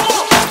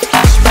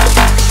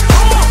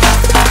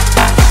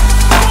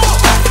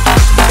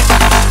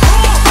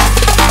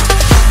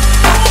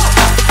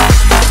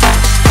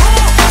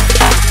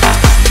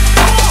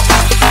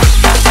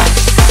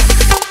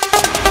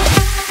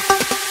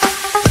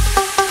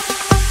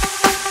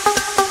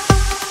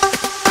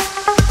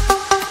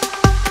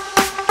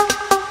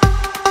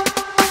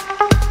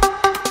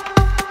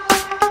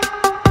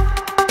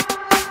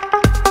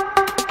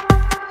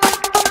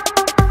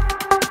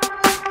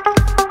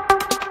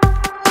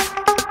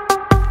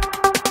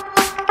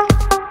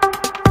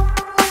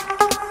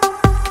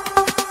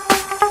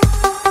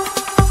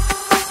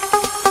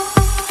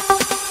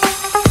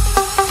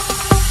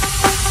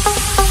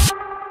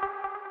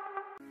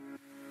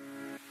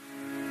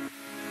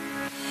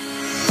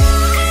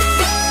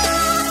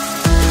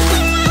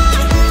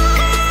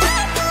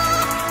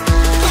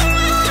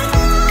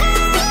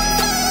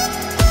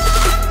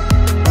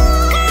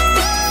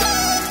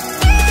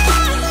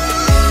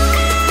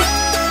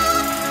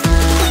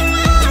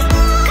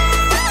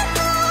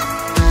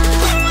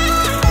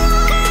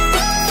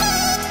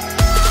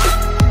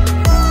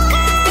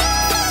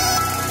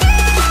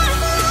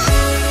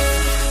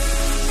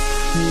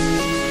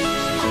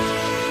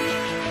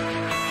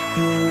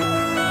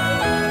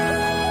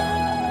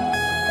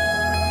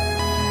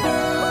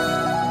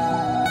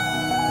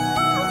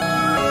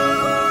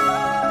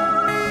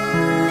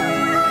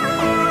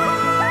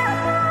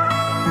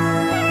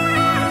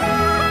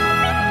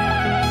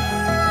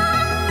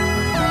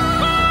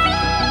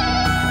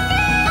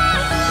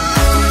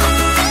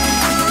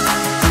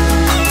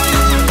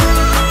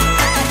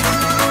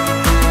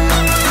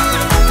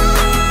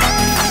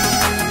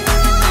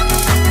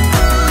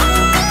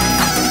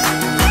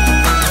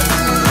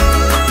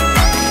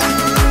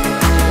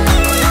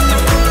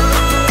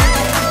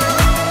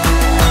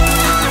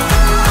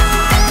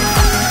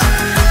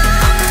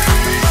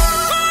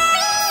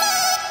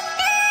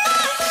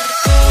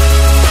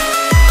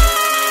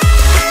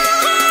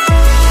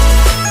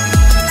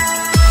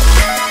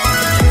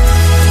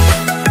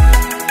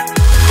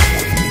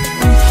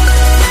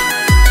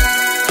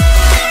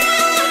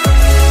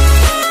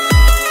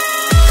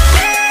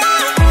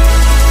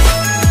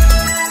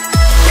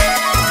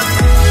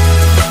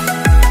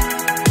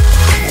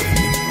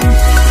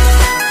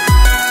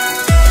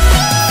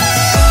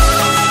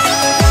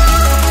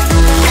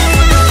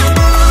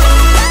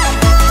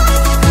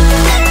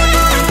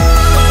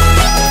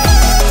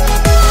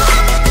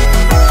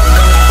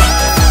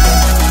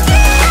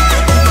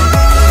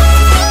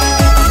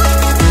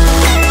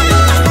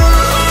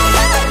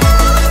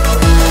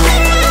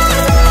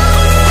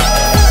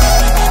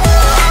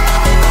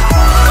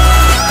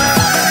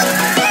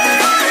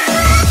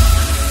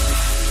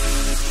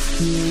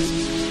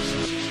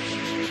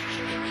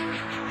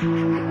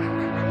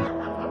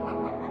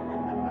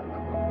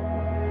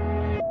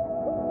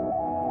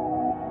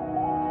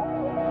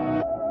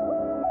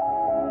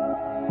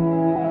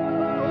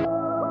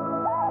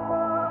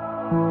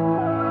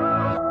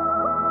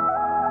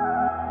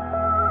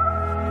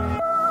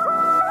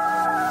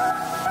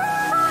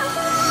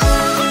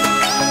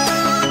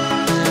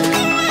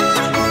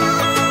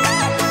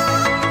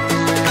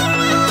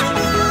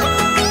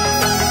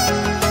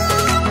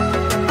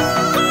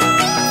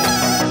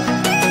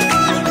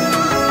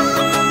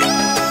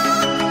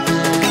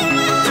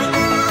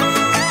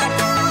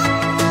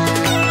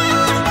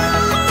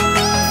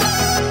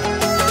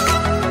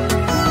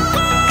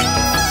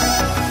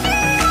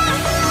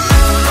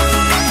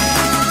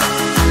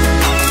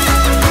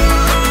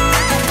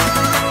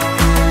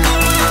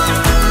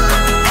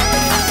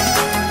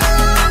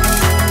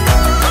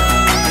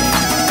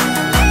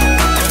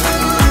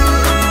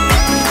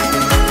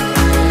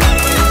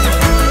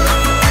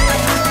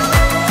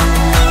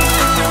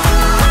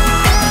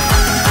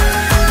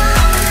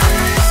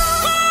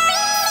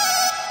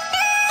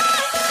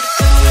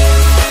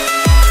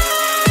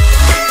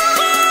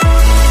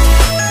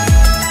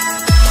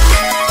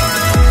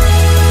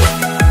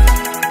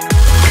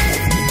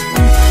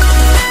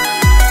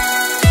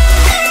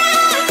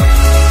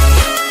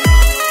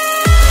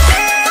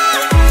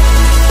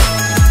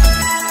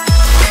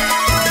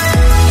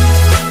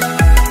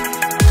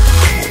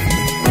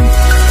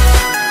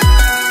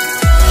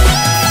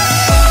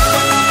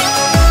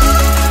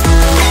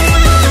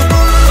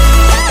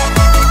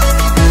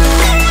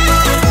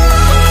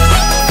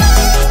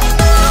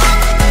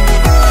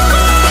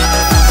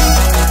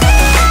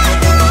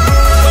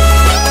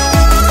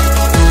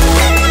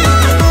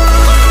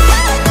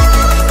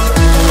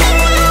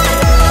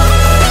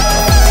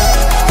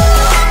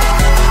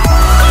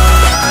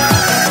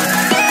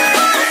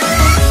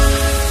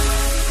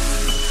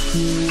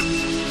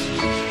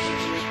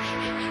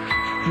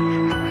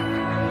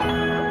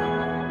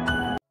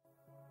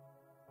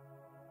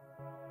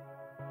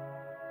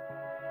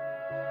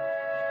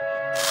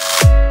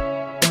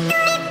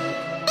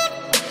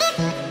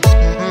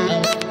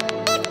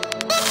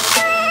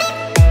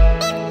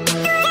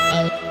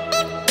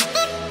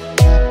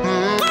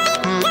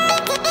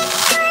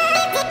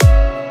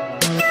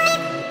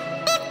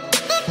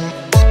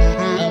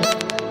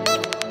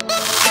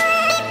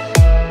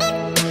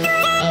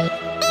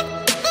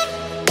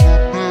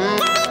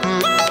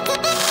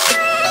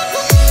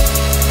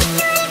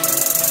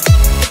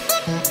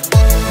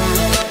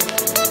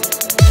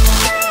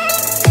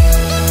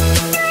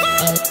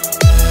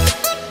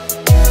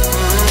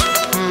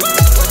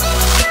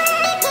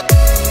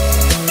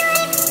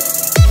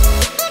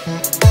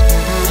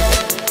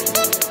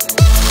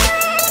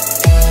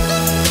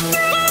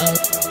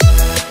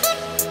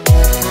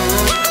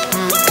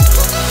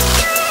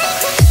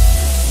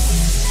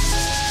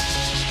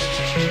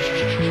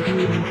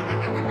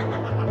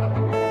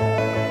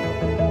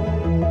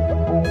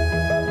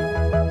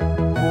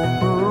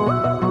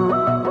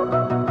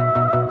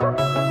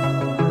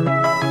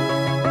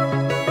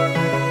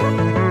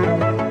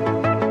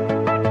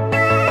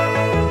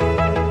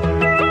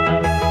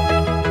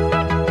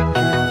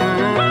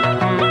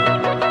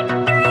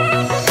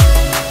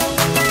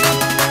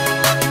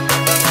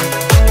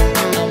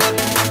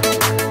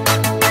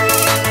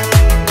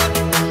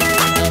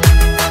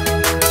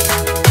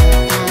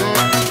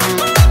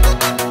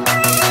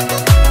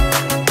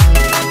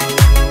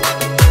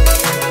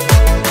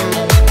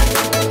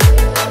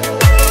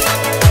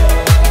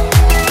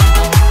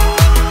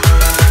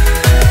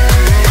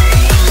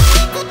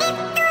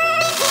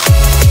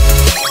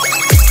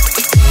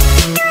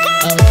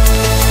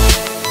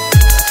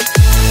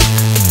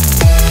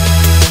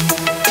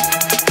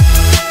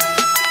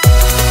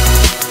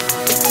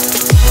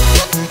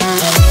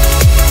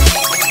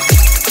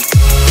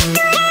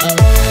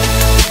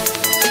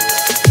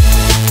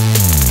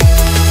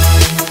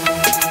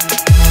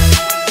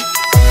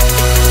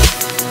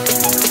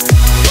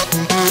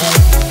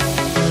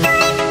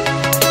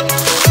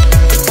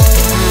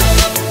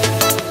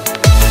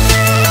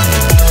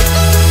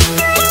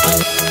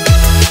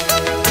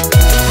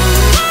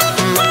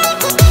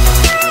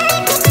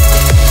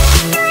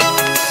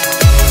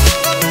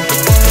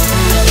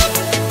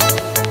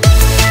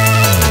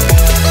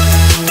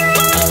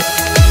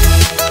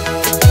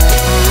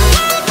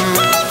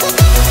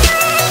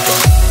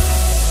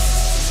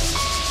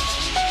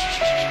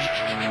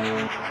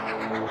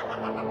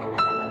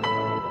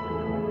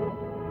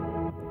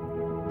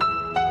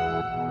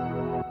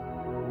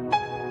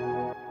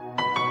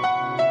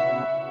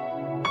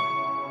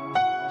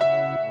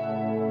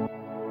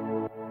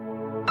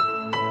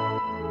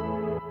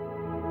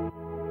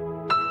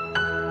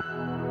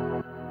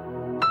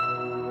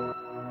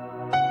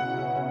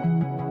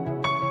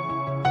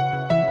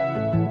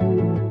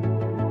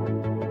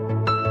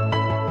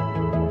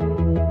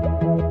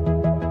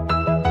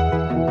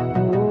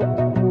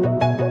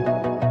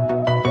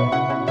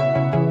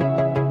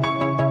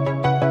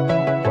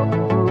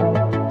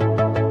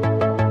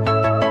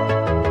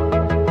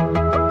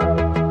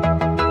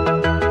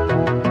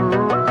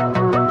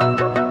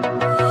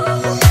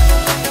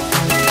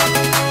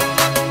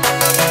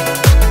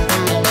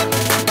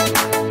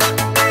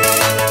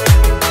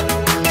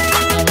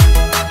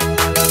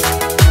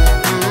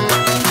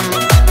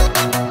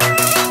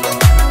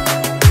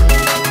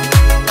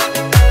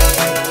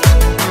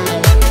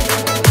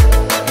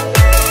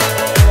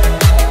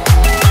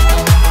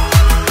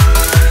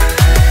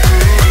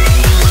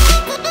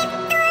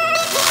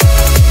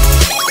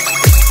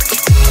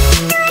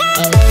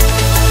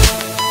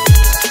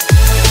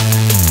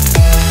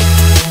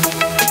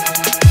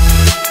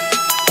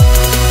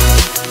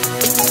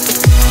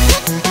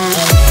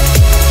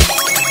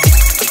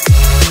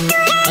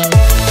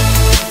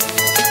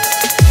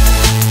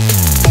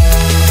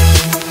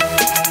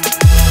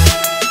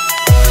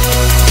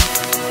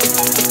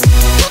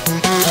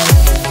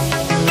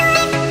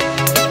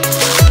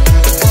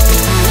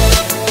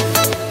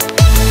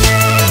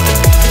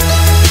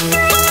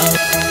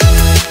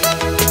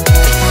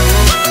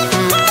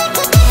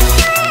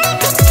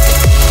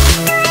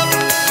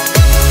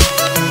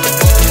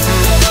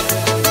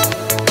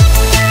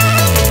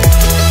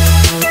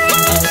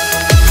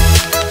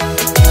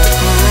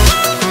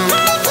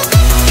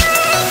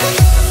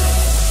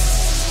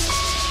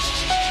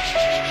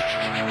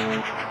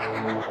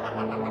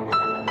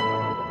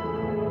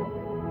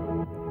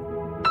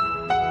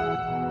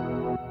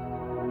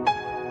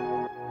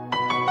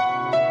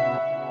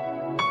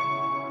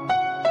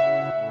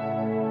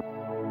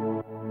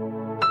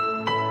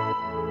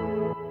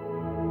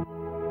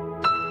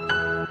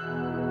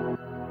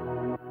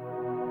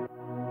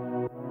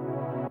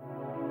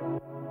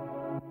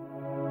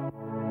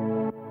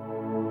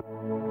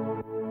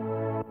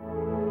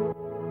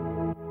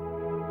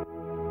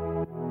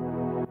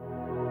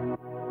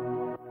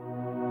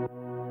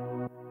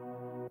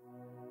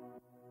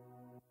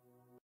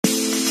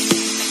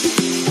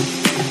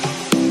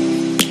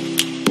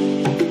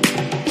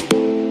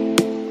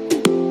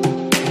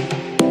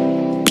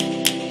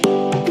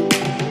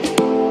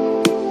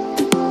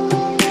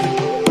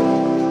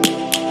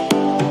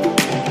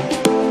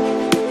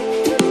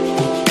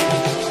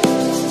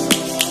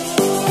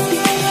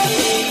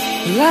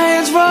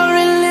 Lions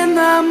roaring in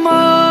the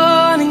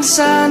morning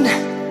sun,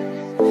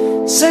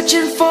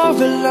 searching for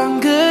a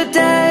longer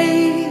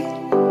day.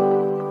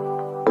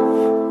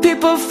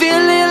 People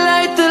feeling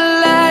like the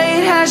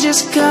light has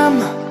just come.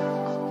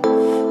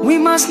 We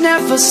must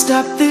never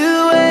stop the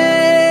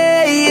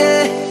way,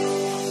 yeah.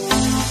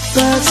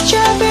 Birds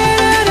jumping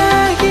and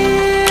I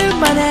hear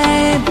my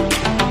name,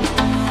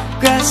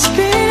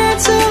 grasping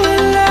into a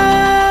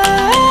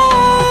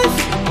life.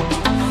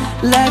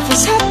 Life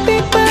is happy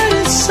but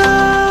it's so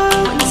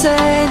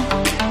insane.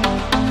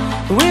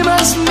 We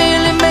must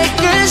merely make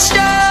a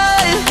start.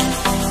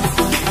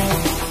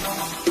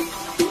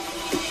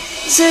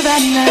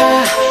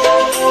 Savannah,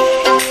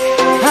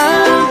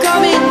 I'm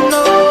coming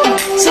home.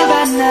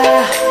 Savannah,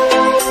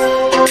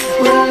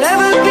 we'll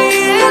never be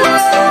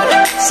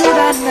alone.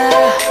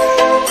 Savannah,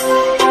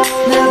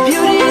 the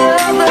beauty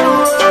of the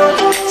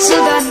world.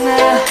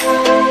 Savannah,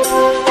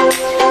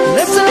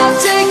 let's all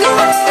take a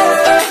walk.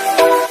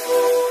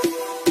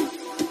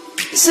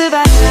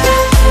 Savannah.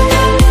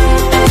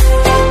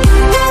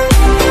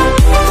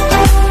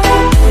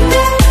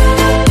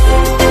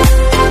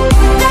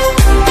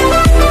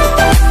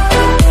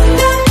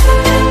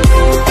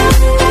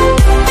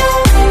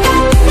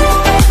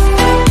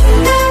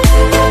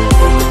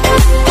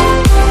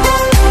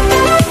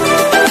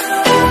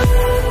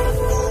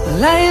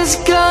 Lion's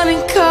gonna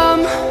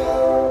come.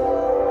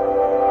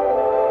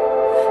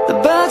 The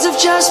birds have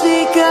just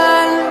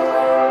begun.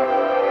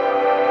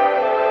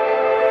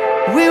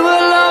 We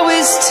will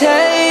always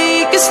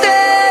take a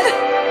stand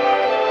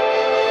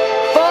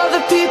for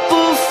the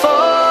people,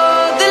 for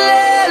the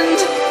land.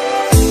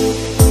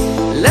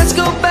 Let's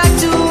go back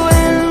to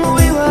when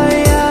we were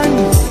young.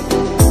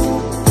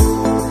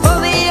 For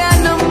the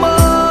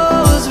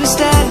animals we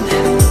stand.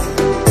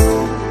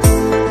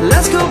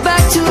 Let's go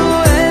back to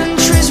when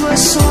trees were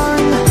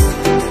swung,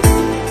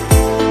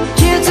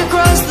 kids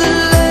across the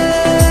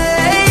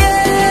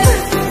land.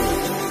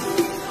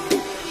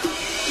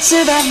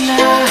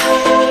 Savannah,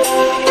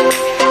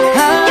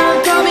 I'm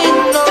coming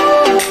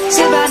home.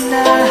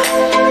 Savannah,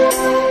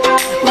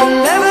 we'll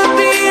never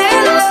be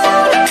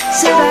alone.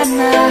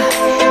 Savannah,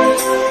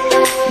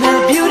 the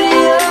beauty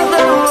of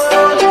the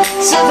world.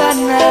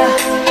 Savannah,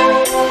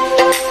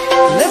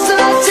 let's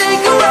all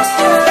take a walk.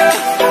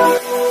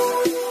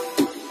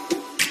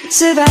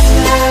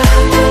 Savannah,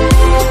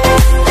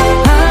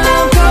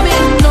 I'm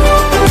coming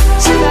home.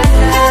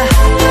 Savannah,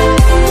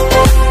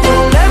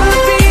 we'll never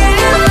be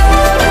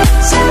alone.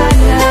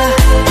 Savannah,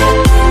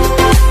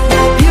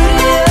 the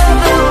beauty of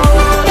the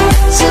world.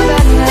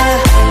 Savannah,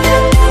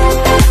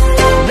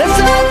 let's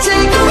all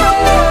take a walk.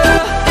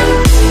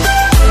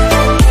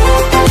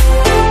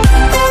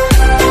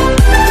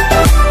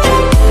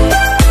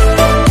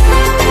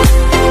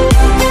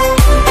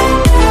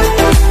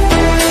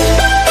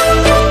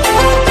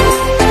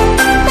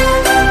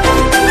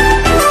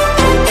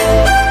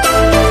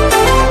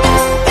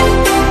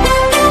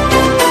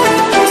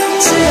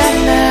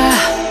 Savannah,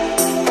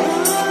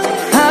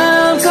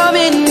 I'm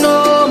coming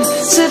home.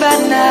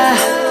 Savannah,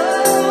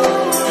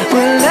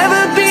 we'll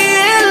never be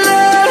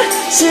alone.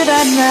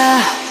 Savannah.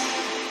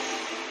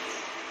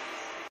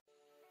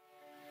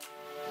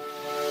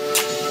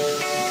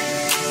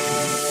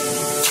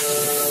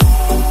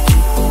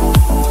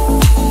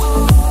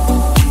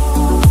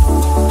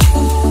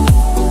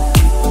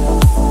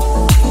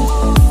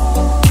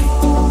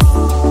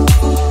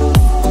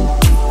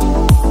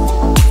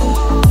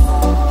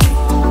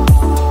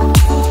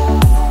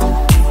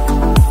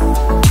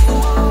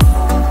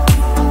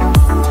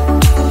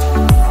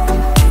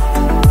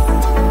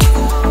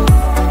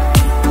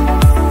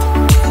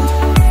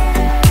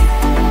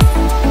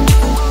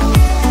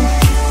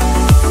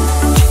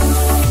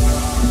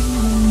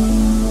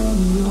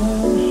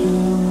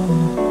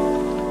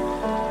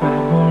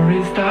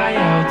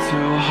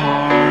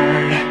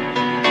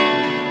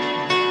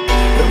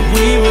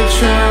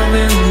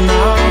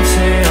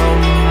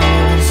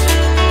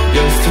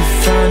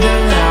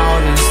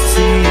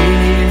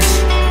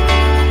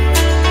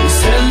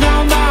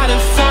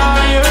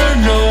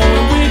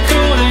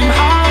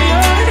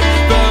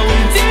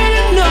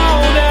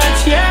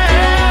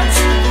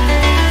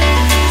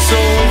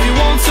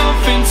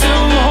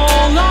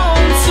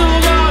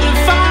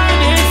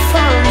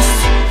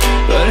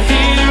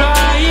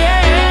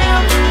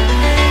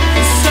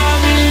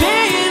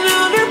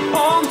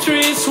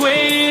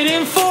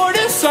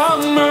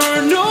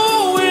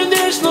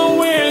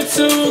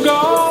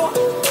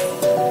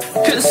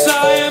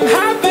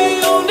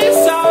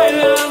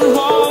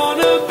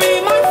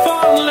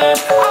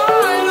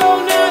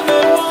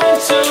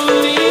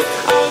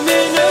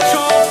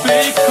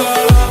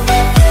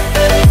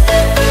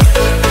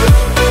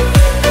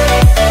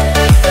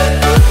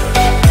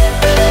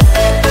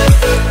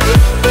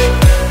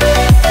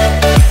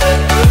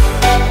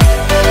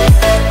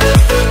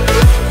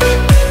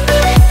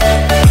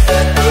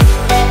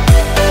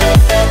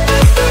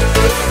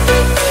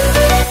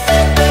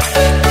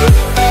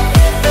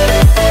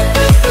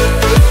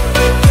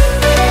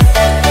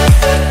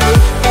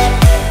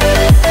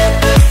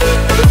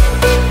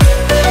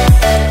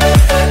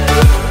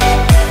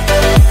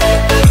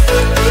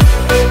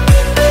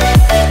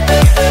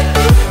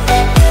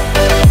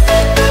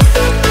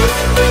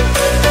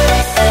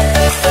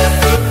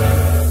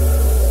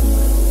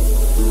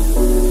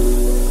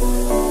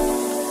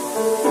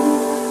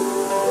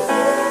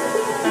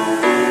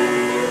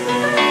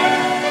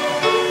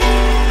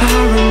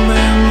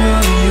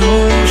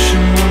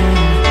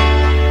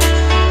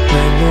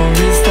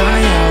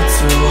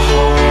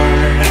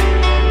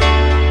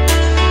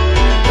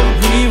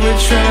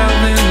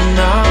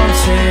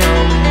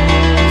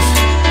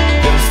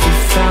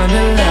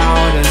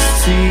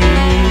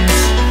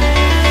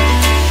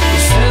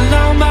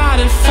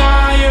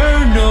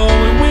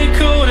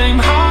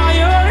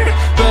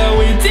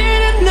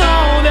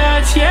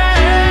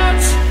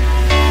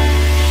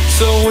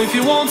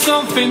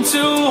 something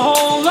to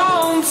hold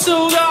on to,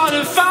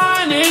 gotta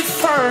find it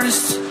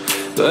first.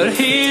 But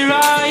here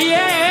I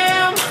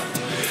am,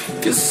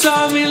 'cause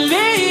I've been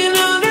laying